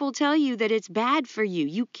if people tell you that it's bad for you,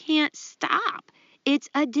 you can't stop. It's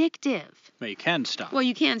addictive. Well, you can stop. Well,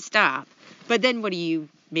 you can stop. But then what do you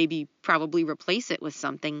probably replace it with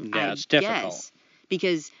something? Yeah, it's difficult. Guess.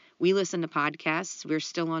 Because we listen to podcasts, we're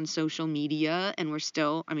still on social media, and we're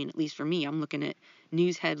still, I mean, at least for me, I'm looking at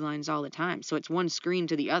news headlines all the time. So it's one screen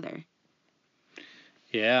to the other.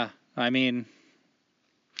 Yeah. I mean,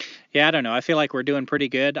 I don't know. I feel like we're doing pretty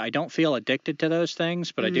good. I don't feel addicted to those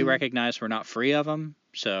things, but I do recognize we're not free of them.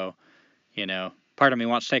 So, part of me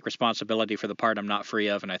wants to take responsibility for the part I'm not free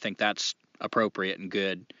of, and I think that's appropriate and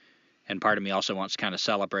good. And part of me also wants to kind of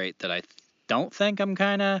celebrate that I don't think I'm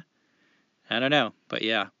kind of, I don't know, but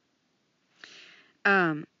yeah.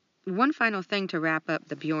 One final thing to wrap up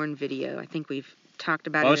the Bjorn video. I think we've talked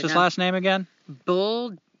about it. What was his last name again?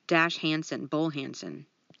 Bull-Hansen.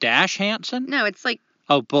 Dash Hansen? No, it's like...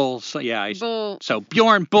 Oh, Bull. So, yeah. Bull. So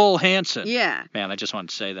Bjorn Bull Hansen. Yeah. Man, I just wanted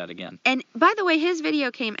to say that again. And by the way, his video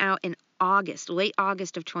came out in late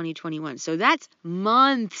August of 2021. So that's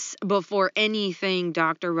months before anything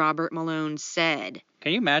Dr. Robert Malone said.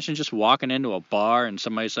 Can you imagine just walking into a bar and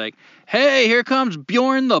somebody's like, hey, here comes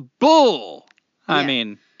Bjorn the Bull? Yeah. I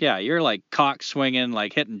mean, yeah, you're like cock swinging,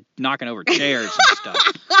 like knocking over chairs and stuff.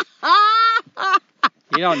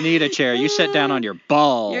 You don't need a chair. You sit down on your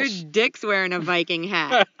balls. Your dick's wearing a Viking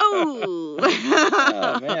hat. Oh.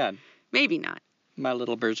 Oh, man. Maybe not. My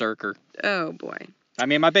little berserker. Oh, boy. I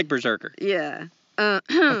mean, my big berserker. Yeah. So,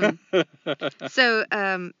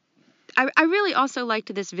 I really also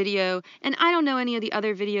liked this video, and I don't know any of the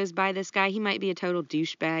other videos by this guy. He might be a total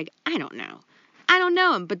douchebag. I don't know. I don't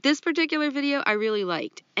know him, but this particular video I really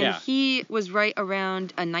liked. And Yeah. he was right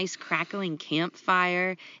around a nice crackling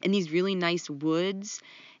campfire and these really nice woods.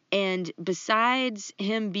 And besides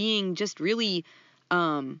him being just really,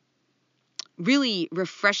 really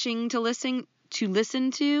refreshing to listen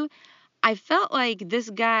to, I felt like this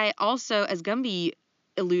guy also, as Gumby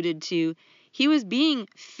alluded to, he was being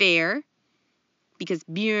fair because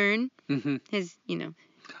Bjorn, his,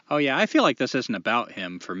 Oh, yeah, I feel like this isn't about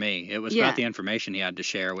him for me. It was Yeah. about the information he had to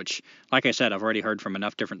share, which, like I said, I've already heard from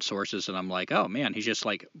enough different sources, and I'm like, oh, man, he's just,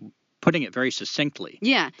 like, putting it very succinctly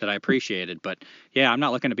yeah, that I appreciated. But, yeah, I'm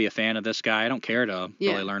not looking to be a fan of this guy. I don't care to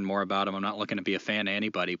Yeah. really learn more about him. I'm not looking to be a fan of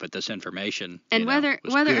anybody, but this information, and whether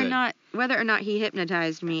was or good. not he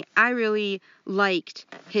hypnotized me, I really liked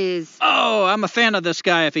his. Oh, I'm a fan of this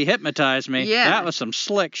guy if he hypnotized me. Yeah. That was some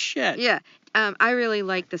slick shit. Yeah, I really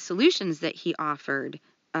liked the solutions that he offered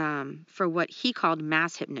for what he called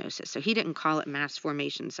mass hypnosis. So he didn't call it mass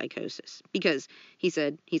formation psychosis because he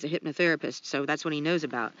said he's a hypnotherapist, so that's what he knows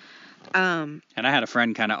about. And I had a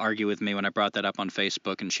friend kind of argue with me when I brought that up on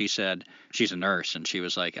Facebook, and she said she's a nurse, and she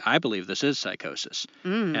was like, I believe this is psychosis.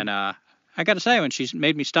 And I got to say, when she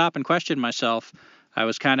made me stop and question myself, I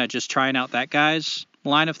was kind of just trying out that guy's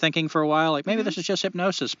line of thinking for a while, like maybe this is just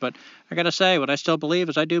hypnosis. But I got to say, what I still believe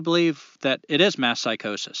is I do believe that it is mass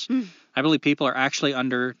psychosis. I believe people are actually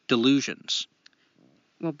under delusions.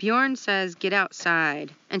 Well, Bjorn says get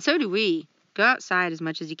outside, and so do we. Go outside as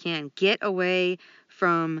much as you can. Get away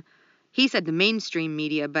from, he said the mainstream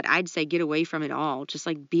media, but I'd say get away from it all. Just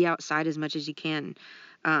like be outside as much as you can.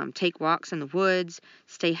 Take walks in the woods,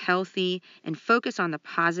 stay healthy, and focus on the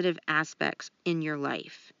positive aspects in your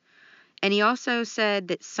life. And he also said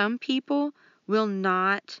that some people will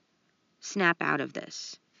not snap out of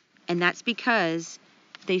this. And that's because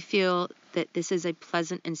they feel that this is a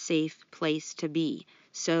pleasant and safe place to be.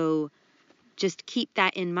 So just keep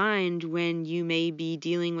that in mind when you may be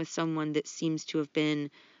dealing with someone that seems to have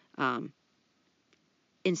been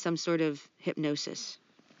in some sort of hypnosis.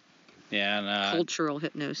 Yeah, and Cultural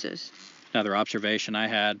hypnosis. another observation I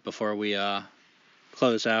had before we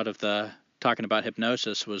close out of the talking about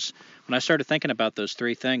hypnosis was when I started thinking about those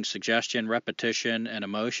three things, suggestion, repetition, and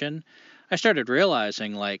emotion, I started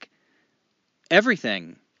realizing, like,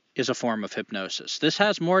 everything is a form of hypnosis. This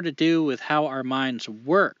has more to do with how our minds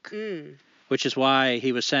work, which is why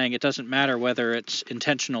he was saying it doesn't matter whether it's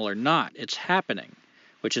intentional or not. It's happening,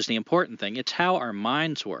 which is the important thing. It's how our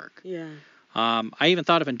minds work. Yeah. I even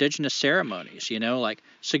thought of indigenous ceremonies, like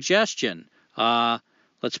suggestion.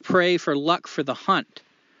 Let's pray for luck for the hunt,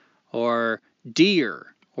 or deer,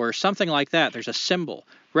 or something like that. There's a symbol.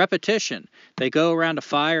 Repetition. They go around a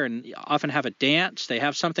fire and often have a dance. They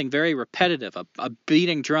have something very repetitive, a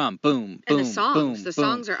beating drum. Boom, boom, And the songs. boom, The boom.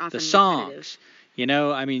 songs are often the songs.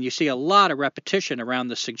 repetitive. You see a lot of repetition around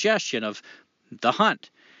the suggestion of the hunt.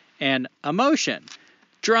 And emotion.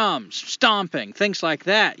 Drums, stomping, things like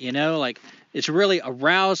that, like it's really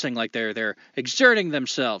arousing, like they're exerting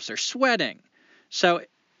themselves, they're sweating. So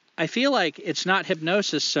I feel like it's not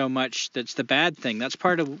hypnosis so much that's the bad thing. That's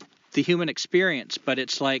part of the human experience, but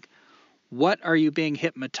it's like, what are you being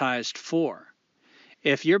hypnotized for?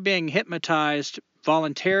 If you're being hypnotized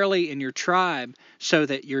voluntarily in your tribe so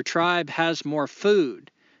that your tribe has more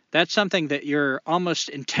food, that's something that you're almost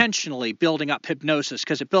intentionally building up hypnosis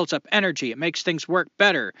because it builds up energy, it makes things work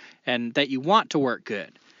better, and that you want to work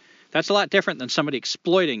good. That's a lot different than somebody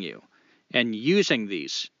exploiting you and using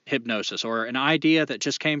these hypnosis, or an idea that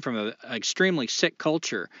just came from an extremely sick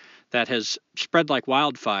culture that has spread like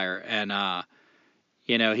wildfire. And,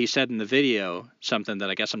 he said in the video something that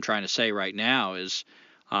I guess I'm trying to say right now is,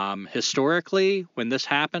 historically, when this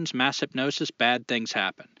happens, mass hypnosis, bad things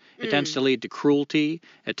happen. It tends to lead to cruelty.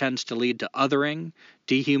 It tends to lead to othering,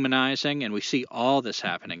 dehumanizing, and we see all this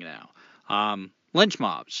happening now. Lynch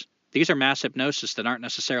mobs. These are mass hypnosis that aren't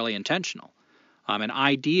necessarily intentional. An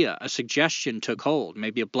idea, a suggestion took hold.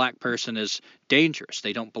 Maybe a black person is dangerous.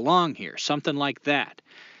 They don't belong here. Something like that.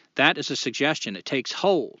 That is a suggestion. It takes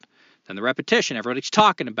hold. Then the repetition, everybody's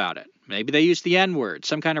talking about it. Maybe they use the N-word,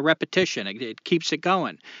 some kind of repetition. It keeps it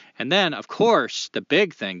going. And then, of course, the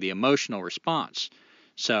big thing, the emotional response.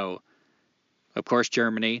 So, of course,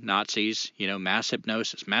 Germany, Nazis, mass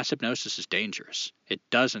hypnosis. Mass hypnosis is dangerous. It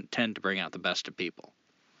doesn't tend to bring out the best of people.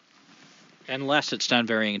 Unless it's done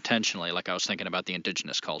very intentionally, like I was thinking about the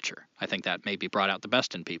indigenous culture. I think that maybe brought out the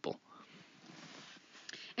best in people.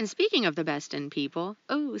 And speaking of the best in people,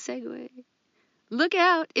 segue. Look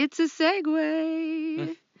out, it's a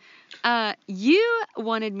segue. You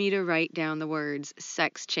wanted me to write down the words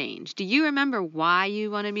sex change. Do you remember why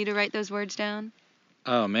you wanted me to write those words down?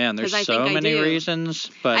 Oh, man, there's 'Cause I think so I many do. reasons,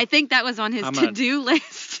 but I think that was on his I'm gonna- to-do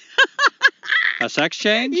list. a sex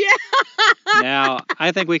change? Yeah. Now,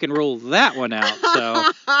 I think we can rule that one out,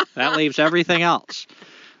 so that leaves everything else.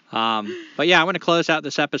 But yeah, I want to close out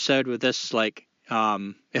this episode with this, like,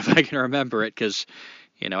 if I can remember it, because,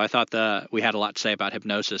 I thought we had a lot to say about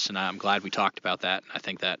hypnosis, and I'm glad we talked about that. I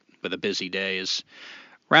think that with a busy day is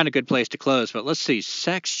around a good place to close. But let's see,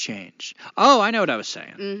 sex change. Oh, I know what I was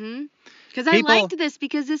saying. Mm-hmm. Because I People- liked this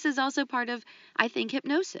because this is also part of, I think,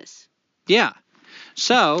 hypnosis. Yeah.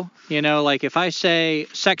 So, like if I say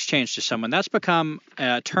sex change to someone, that's become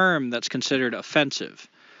a term that's considered offensive.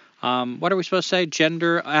 What are we supposed to say?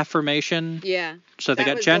 Gender affirmation? Yeah. So they That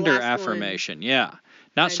got was the gender last one affirmation. Yeah.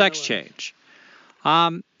 Not I sex know of. change.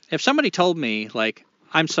 If somebody told me, like,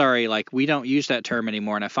 I'm sorry, like, we don't use that term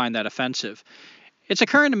anymore and I find that offensive, it's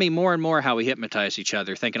occurring to me more and more how we hypnotize each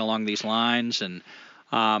other, thinking along these lines, and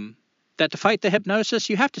that to fight the hypnosis,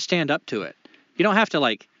 you have to stand up to it. You don't have to,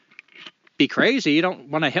 like, be crazy. You don't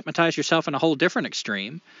want to hypnotize yourself in a whole different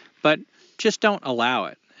extreme, but just don't allow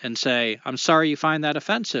it and say, I'm sorry you find that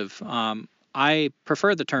offensive. I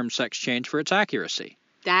prefer the term sex change for its accuracy.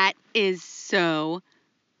 That is so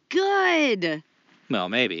good. Well,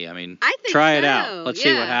 maybe. I mean, I think try it so, out. Let's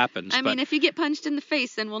see what yeah. happens. I mean, if you get punched in the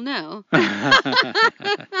face, then we'll know.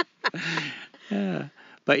 Yeah.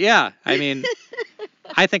 But yeah, I mean,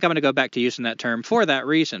 I think I'm going to go back to using that term for that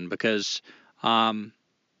reason because,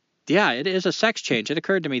 yeah, it is a sex change. It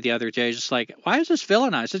occurred to me the other day, just like, why is this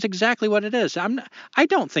villainized? It's exactly what it is. I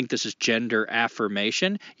don't think this is gender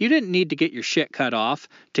affirmation. You didn't need to get your shit cut off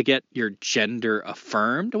to get your gender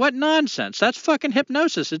affirmed. What nonsense. That's fucking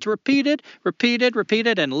hypnosis. It's repeated,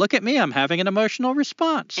 and look at me. I'm having an emotional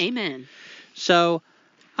response. Amen. So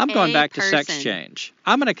I'm going back to sex person. change.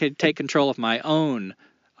 I'm going to take control of my own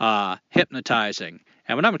hypnotizing.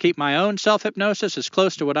 And I'm going to keep my own self-hypnosis as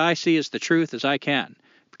close to what I see as the truth as I can.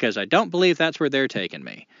 Because I don't believe that's where they're taking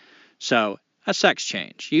me. So, a sex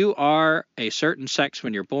change. You are a certain sex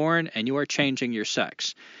when you're born, and you are changing your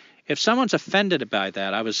sex. If someone's offended by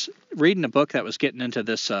that, I was reading a book that was getting into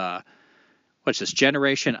this, what's this,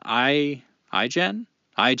 Generation iGen?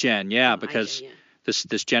 iGen, yeah, because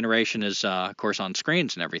this generation is, of course, on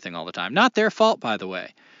screens and everything all the time. Not their fault, by the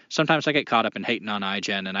way. Sometimes I get caught up in hating on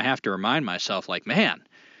iGen, and I have to remind myself, like, man,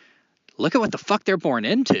 look at what the fuck they're born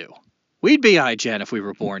into. We'd be iGen if we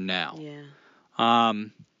were born now. Yeah.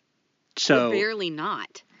 So We're barely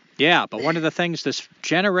not. Yeah, but one of the things this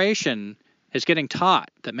generation is getting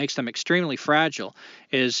taught that makes them extremely fragile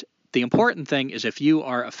is the important thing is if you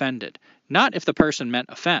are offended, not if the person meant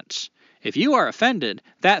offense. If you are offended,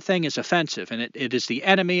 that thing is offensive, and it is the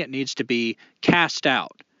enemy. It needs to be cast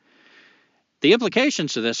out. The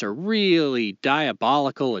implications of this are really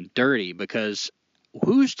diabolical and dirty because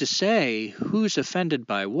who's to say who's offended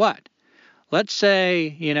by what? Let's say,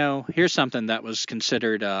 here's something that was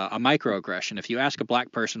considered a microaggression. If you ask a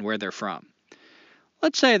black person where they're from,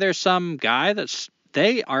 let's say there's some guy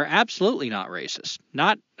they are absolutely not racist.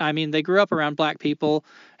 They grew up around black people.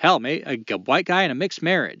 Hell, a white guy in a mixed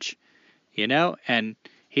marriage, and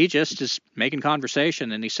he just is making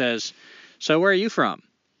conversation and he says, so where are you from?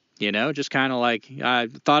 Just kind of like, I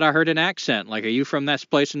thought I heard an accent. Like, are you from that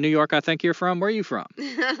place in New York I think you're from? Where are you from?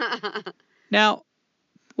 Now,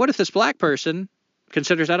 what if this black person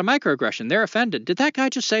considers that a microaggression? They're offended. Did that guy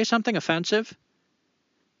just say something offensive?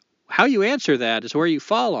 How you answer that is where you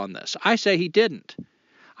fall on this. I say he didn't.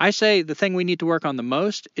 I say the thing we need to work on the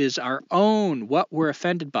most is our own, what we're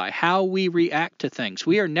offended by, how we react to things.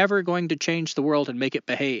 We are never going to change the world and make it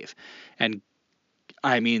behave. And,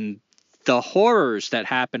 the horrors that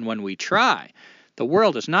happen when we try. The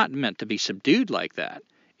world is not meant to be subdued like that.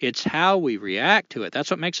 It's how we react to it.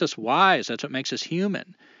 That's what makes us wise. That's what makes us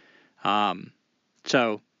human.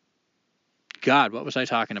 So, God, what was I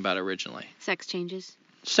talking about originally? Sex changes.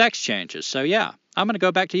 Sex changes. So, yeah, I'm going to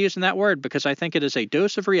go back to using that word because I think it is a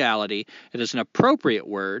dose of reality. It is an appropriate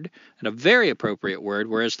word, and a very appropriate word,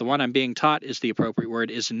 whereas the one I'm being taught is the appropriate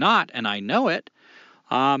word is not, and I know it.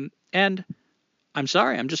 And I'm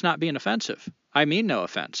sorry, I'm just not being offensive. I mean no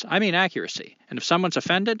offense. I mean accuracy. And if someone's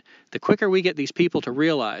offended, the quicker we get these people to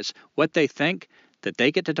realize what they think, that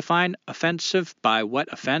they get to define offensive by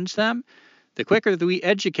what offends them, the quicker that we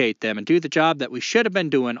educate them and do the job that we should have been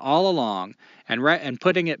doing all along and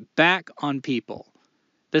putting it back on people.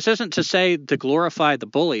 This isn't to say to glorify the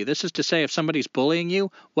bully. This is to say if somebody's bullying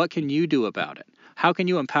you, what can you do about it? How can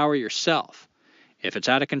you empower yourself? If it's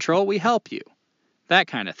out of control, we help you. That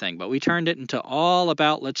kind of thing. But we turned it into all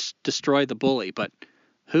about let's destroy the bully. But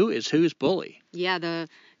who is whose bully? Yeah, the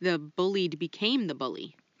bullied became the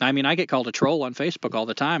bully. I mean, I get called a troll on Facebook all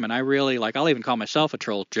the time, and I really, like, I'll even call myself a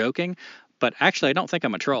troll joking, but actually I don't think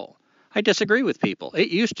I'm a troll. I disagree with people. It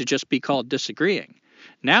used to just be called disagreeing.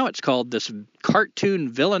 Now it's called this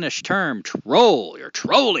cartoon villainish term, troll. You're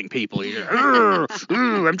trolling people.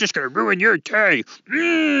 I'm just going to ruin your day.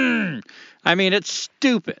 I mean, it's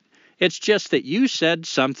stupid. It's just that you said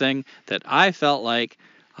something that I felt like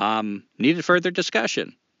needed further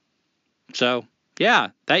discussion. So, yeah,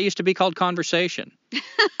 that used to be called conversation.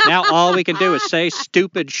 Now all we can do is say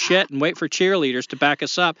stupid shit and wait for cheerleaders to back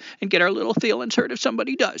us up and get our little feelings hurt if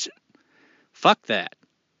somebody does it. Fuck that.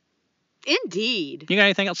 Indeed. You got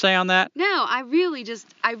anything else to say on that? No, I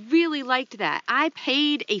really liked that. I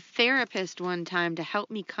paid a therapist one time to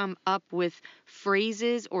help me come up with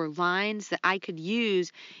phrases or lines that I could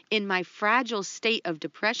use in my fragile state of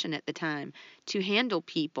depression at the time to handle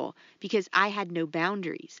people because I had no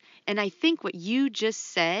boundaries. And I think what you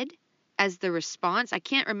just said as the response, I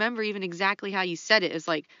can't remember even exactly how you said it. It's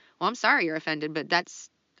like, well, I'm sorry you're offended, but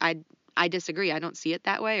I disagree. I don't see it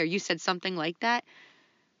that way. Or you said something like that.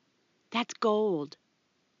 That's gold.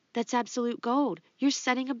 That's absolute gold. You're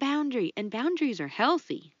setting a boundary, and boundaries are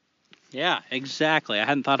healthy. Yeah, exactly. I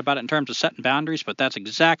hadn't thought about it in terms of setting boundaries, but that's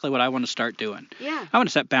exactly what I want to start doing. Yeah. I want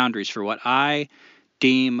to set boundaries for what I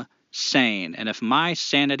deem sane. And if my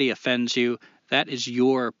sanity offends you, that is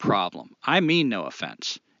your problem. I mean no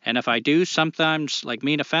offense. And if I do sometimes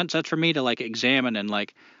mean offense, that's for me to examine and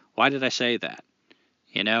why did I say that?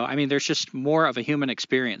 You know, I mean, there's just more of a human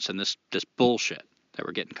experience in this bullshit that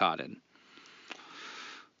we're getting caught in.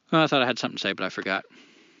 Well, I thought I had something to say, but I forgot.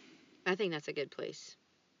 I think that's a good place.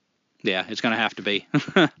 Yeah, it's going to have to be.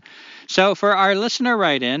 So for our listener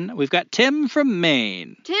write-in, we've got Tim from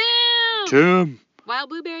Maine. Tim! Wild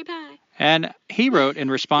blueberry pie. And he wrote in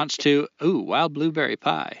response to, wild blueberry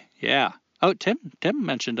pie. Yeah. Oh, Tim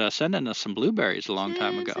mentioned sending us some blueberries a long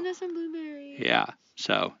time ago. Send us some blueberries. Yeah.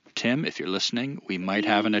 So, Tim, if you're listening, we might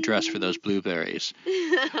have an address for those blueberries.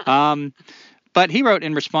 But he wrote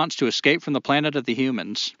in response to Escape from the Planet of the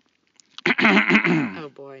Humans. Oh,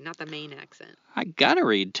 boy, not the Maine accent. I gotta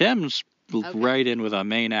read Tim's right in with a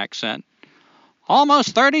Maine accent.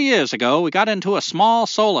 Almost 30 years ago, we got into a small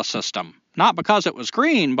solar system. Not because it was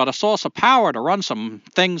green, but a source of power to run some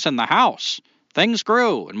things in the house. Things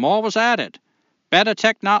grew, and more was added.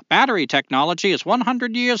 Battery technology is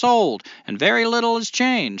 100 years old, and very little has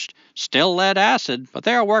changed. Still lead acid, but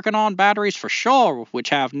they are working on batteries for sure, which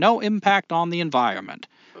have no impact on the environment.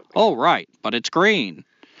 Oh, right, but it's green.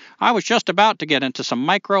 I was just about to get into some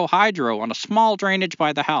micro hydro on a small drainage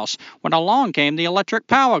by the house when along came the electric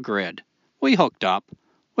power grid. We hooked up.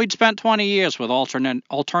 We'd spent 20 years with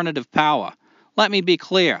alternative power. Let me be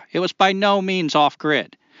clear, it was by no means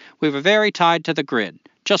off-grid. We were very tied to the grid.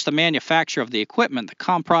 Just the manufacture of the equipment that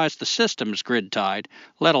comprised the system is grid-tied,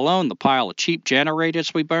 let alone the pile of cheap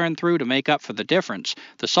generators we burned through to make up for the difference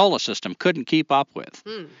the solar system couldn't keep up with.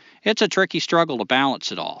 It's a tricky struggle to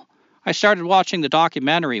balance it all. I started watching the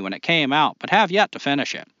documentary when it came out, but have yet to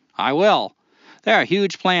finish it. I will. There are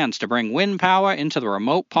huge plans to bring wind power into the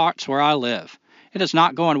remote parts where I live. It is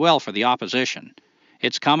not going well for the opposition.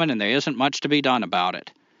 It's coming and there isn't much to be done about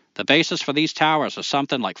it. The basis for these towers is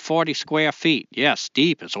something like 40 square feet. Yes,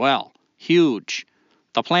 deep as well. Huge.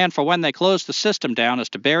 The plan for when they close the system down is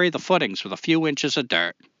to bury the footings with a few inches of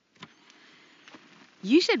dirt.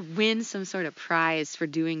 You should win some sort of prize for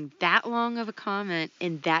doing that long of a comment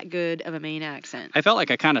in that good of a Maine accent. I felt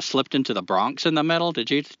like I kind of slipped into the Bronx in the middle. Did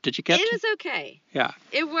you catch it? It was okay. Yeah.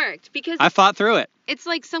 It worked because I fought through it. It's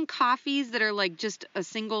like some coffees that are just a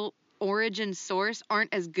single origin source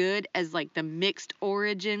aren't as good as the mixed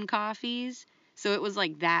origin coffees. So it was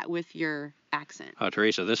like that with your accent. Oh,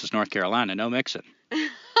 Teresa, this is North Carolina. No mixing.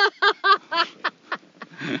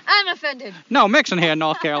 I'm offended. No mixing here in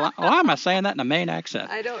North Carolina. Why am I saying that in a Maine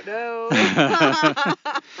accent? I don't know.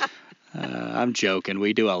 I'm joking.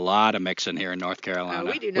 We do a lot of mixing here in North Carolina.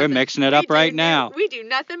 We do nothing. We're mixing it up right now. We do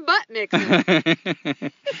nothing but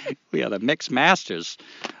mixing. We are the mix masters.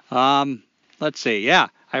 Let's see. Yeah,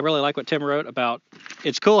 I really like what Tim wrote about.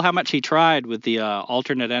 It's cool how much he tried with the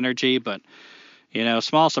alternate energy, but,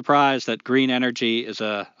 small surprise that green energy is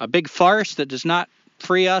a big farce that does not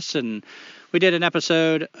free us. And we did an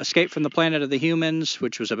episode, Escape from the Planet of the Humans,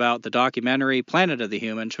 which was about the documentary Planet of the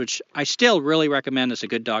Humans, which I still really recommend as a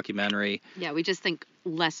good documentary. Yeah, we just think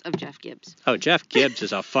less of Jeff Gibbs. Oh, Jeff Gibbs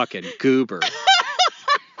is a fucking goober.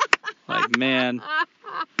 Man.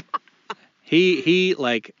 He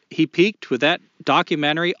peaked with that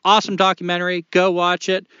documentary. Awesome documentary. Go watch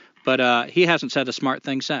it. But he hasn't said a smart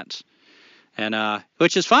thing since. And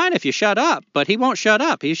which is fine if you shut up, but he won't shut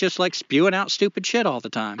up. He's just spewing out stupid shit all the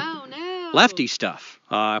time. Oh no. Lefty stuff.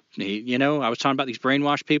 I was talking about these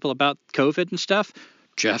brainwashed people about COVID and stuff.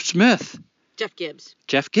 Jeff Smith. Jeff Gibbs.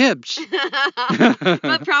 Jeff Gibbs.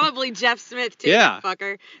 But probably Jeff Smith, too, Yeah. that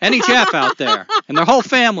fucker. Any Jeff out there. And their whole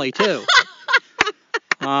family, too.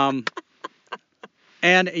 And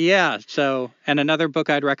another book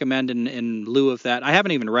I'd recommend in lieu of that, I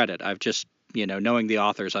haven't even read it. I've just, knowing the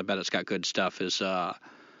authors, I bet it's got good stuff, is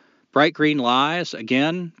Bright Green Lies.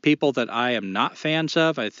 Again, people that I am not fans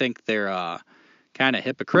of. I think they're kind of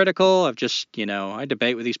hypocritical. I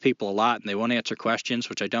debate with these people a lot, and they won't answer questions,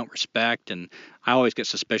 which I don't respect. And I always get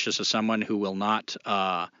suspicious of someone who will not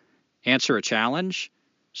answer a challenge.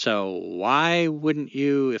 So why wouldn't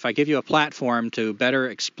you, if I give you a platform to better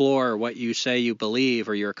explore what you say you believe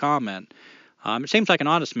or your comment, it seems like an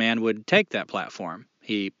honest man would take that platform.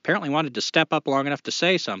 He apparently wanted to step up long enough to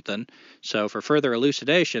say something. So for further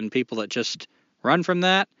elucidation, people that just run from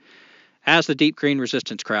that, as the Deep Green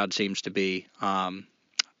Resistance crowd seems to be, I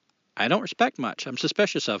don't respect much. I'm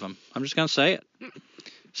suspicious of them. I'm just going to say it.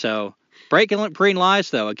 So, Bright Green Lies,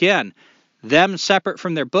 though, again, them separate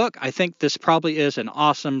from their book, I think this probably is an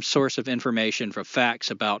awesome source of information for facts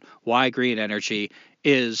about why green energy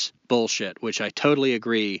is bullshit, which I totally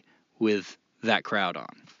agree with that crowd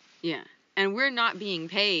on. Yeah. And we're not being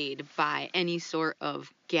paid by any sort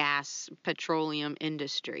of gas, petroleum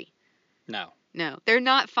industry. No, they're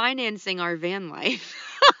not financing our van life.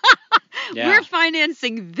 Yeah. We're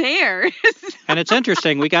financing theirs. And it's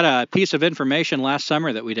interesting. We got a piece of information last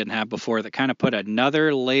summer that we didn't have before that kind of put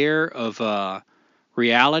another layer of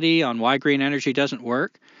reality on why green energy doesn't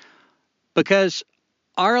work. Because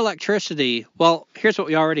our electricity, well, here's what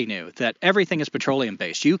we already knew, that everything is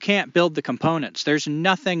petroleum-based. You can't build the components. There's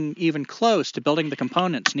nothing even close to building the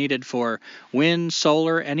components needed for wind,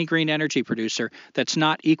 solar, any green energy producer that's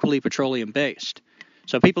not equally petroleum-based.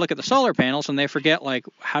 So people look at the solar panels and they forget,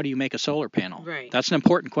 how do you make a solar panel? Right. That's an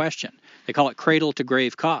important question. They call it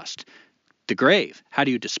cradle-to-grave cost. The grave, how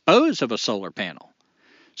do you dispose of a solar panel?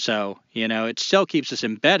 So, it still keeps us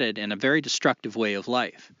embedded in a very destructive way of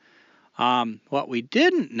life. What we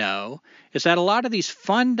didn't know is that a lot of these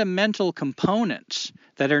fundamental components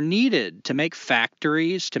that are needed to make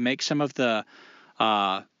factories, to make some of the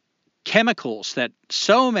chemicals that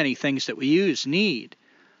so many things that we use need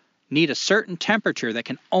a certain temperature that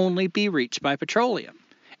can only be reached by petroleum.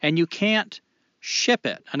 And you can't ship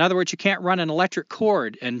it. In other words, you can't run an electric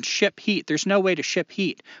cord and ship heat. There's no way to ship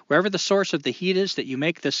heat. Wherever the source of the heat is that you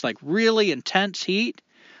make this really intense heat,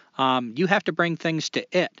 you have to bring things to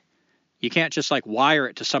it. You can't just wire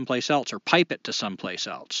it to someplace else or pipe it to someplace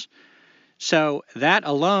else. So that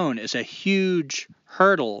alone is a huge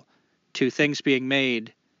hurdle to things being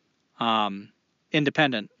made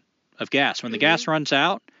independent of gas. When the gas runs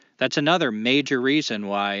out, that's another major reason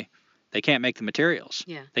why they can't make the materials.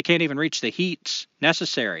 Yeah. They can't even reach the heats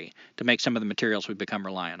necessary to make some of the materials we become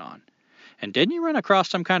reliant on. And didn't you run across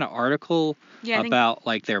some kind of article about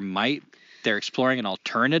they're exploring an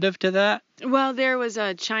alternative to that? Well, there was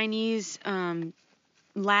a Chinese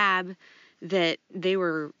lab that they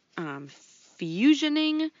were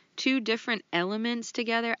fusioning two different elements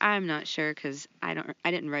together. I'm not sure because I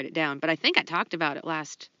didn't write it down, but I think I talked about it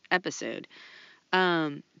last episode.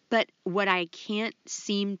 But what I can't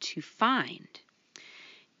seem to find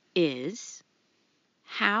is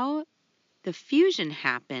how the fusion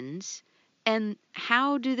happens and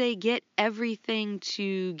how do they get everything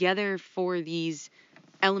together for these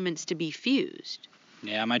elements to be fused.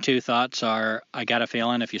 Yeah, my two thoughts are, I got a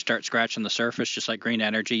feeling if you start scratching the surface, just like green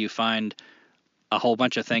energy, you find a whole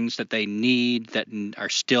bunch of things that they need that are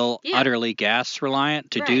still utterly gas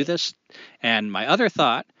reliant to do this. And my other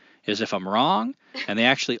thought is if I'm wrong and they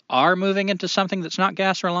actually are moving into something that's not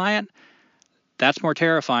gas reliant, that's more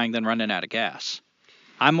terrifying than running out of gas.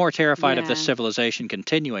 I'm more terrified of this civilization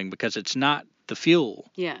continuing because it's not the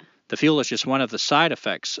fuel. Yeah. The fuel is just one of the side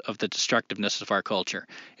effects of the destructiveness of our culture.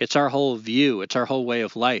 It's our whole view. It's our whole way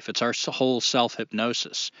of life. It's our whole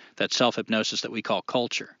self-hypnosis, that self-hypnosis that we call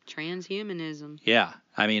culture. Transhumanism. Yeah.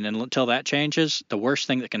 I mean, until that changes, the worst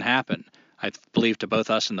thing that can happen, I believe, to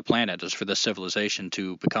both us and the planet is for this civilization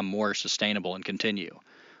to become more sustainable and continue.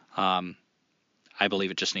 I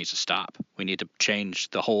believe it just needs to stop. We need to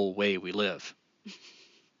change the whole way we live.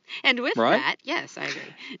 And with that, yes, I agree.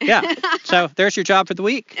 Yeah. So there's your job for the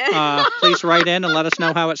week. Please write in and let us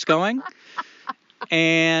know how it's going.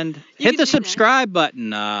 And hit the subscribe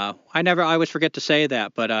button. I always forget to say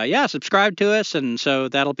that. But subscribe to us. And so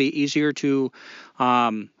that'll be easier to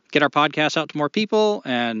get our podcast out to more people.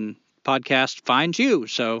 And podcast finds you.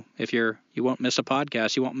 So if you won't miss a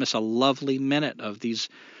podcast, you won't miss a lovely minute of these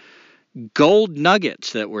gold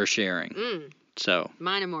nuggets that we're sharing. So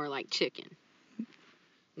mine are more like chicken.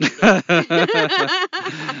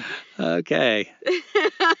 Okay.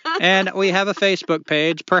 And we have a Facebook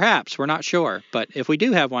page, perhaps. We're not sure. But if we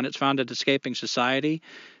do have one, it's found at Escaping Society.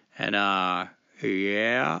 And, got a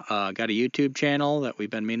YouTube channel that we've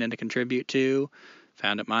been meaning to contribute to.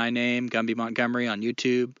 Found at my name, Gumby Montgomery, on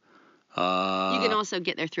YouTube. You can also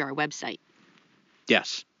get there through our website.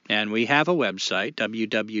 Yes. And we have a website,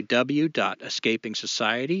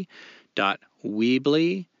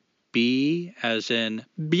 www.escapingsociety.weebly, B as in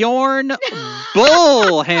Bjorn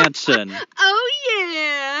Bull Hansen. Oh,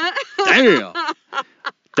 yeah. Damn.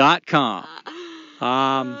 .com.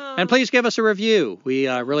 And please give us a review. We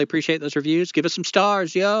really appreciate those reviews. Give us some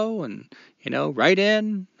stars, yo. And, write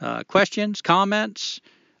in questions, comments,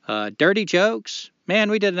 dirty jokes.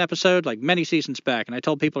 Man, we did an episode like many seasons back, and I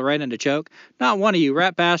told people to write in a joke. Not one of you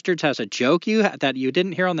rat bastards has a joke that you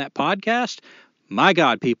didn't hear on that podcast. My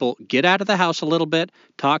God, people, get out of the house a little bit,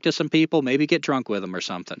 talk to some people, maybe get drunk with them or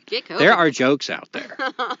something. There are jokes out there.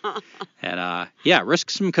 And, risk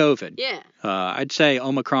some COVID. Yeah. I'd say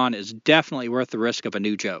Omicron is definitely worth the risk of a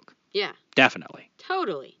new joke. Yeah. Definitely.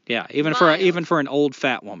 Totally. Yeah, even for an old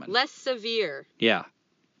fat woman. Less severe. Yeah,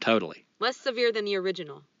 totally. Less severe than the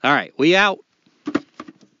original. All right, we out.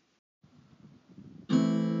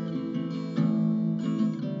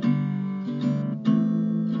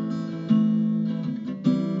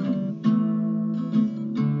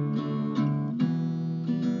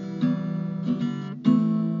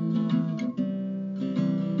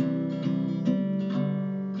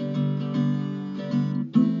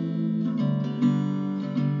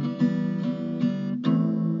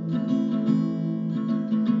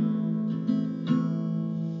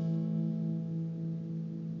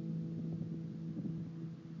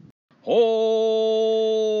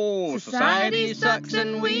 Oh, society sucks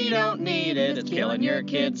and we don't need it. It's killing your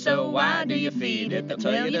kids, so why do you feed it? They'll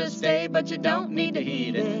tell you to stay, but you don't need to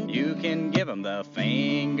heed it. You can give them the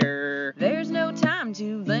finger. There's no time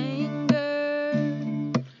to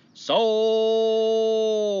linger.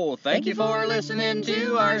 So, thank you for listening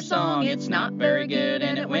to our song. It's not very good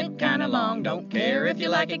and it went kind of long. Don't care if you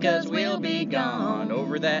like it, 'cause we'll be gone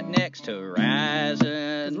over that next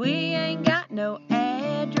horizon. 'Cause we ain't got no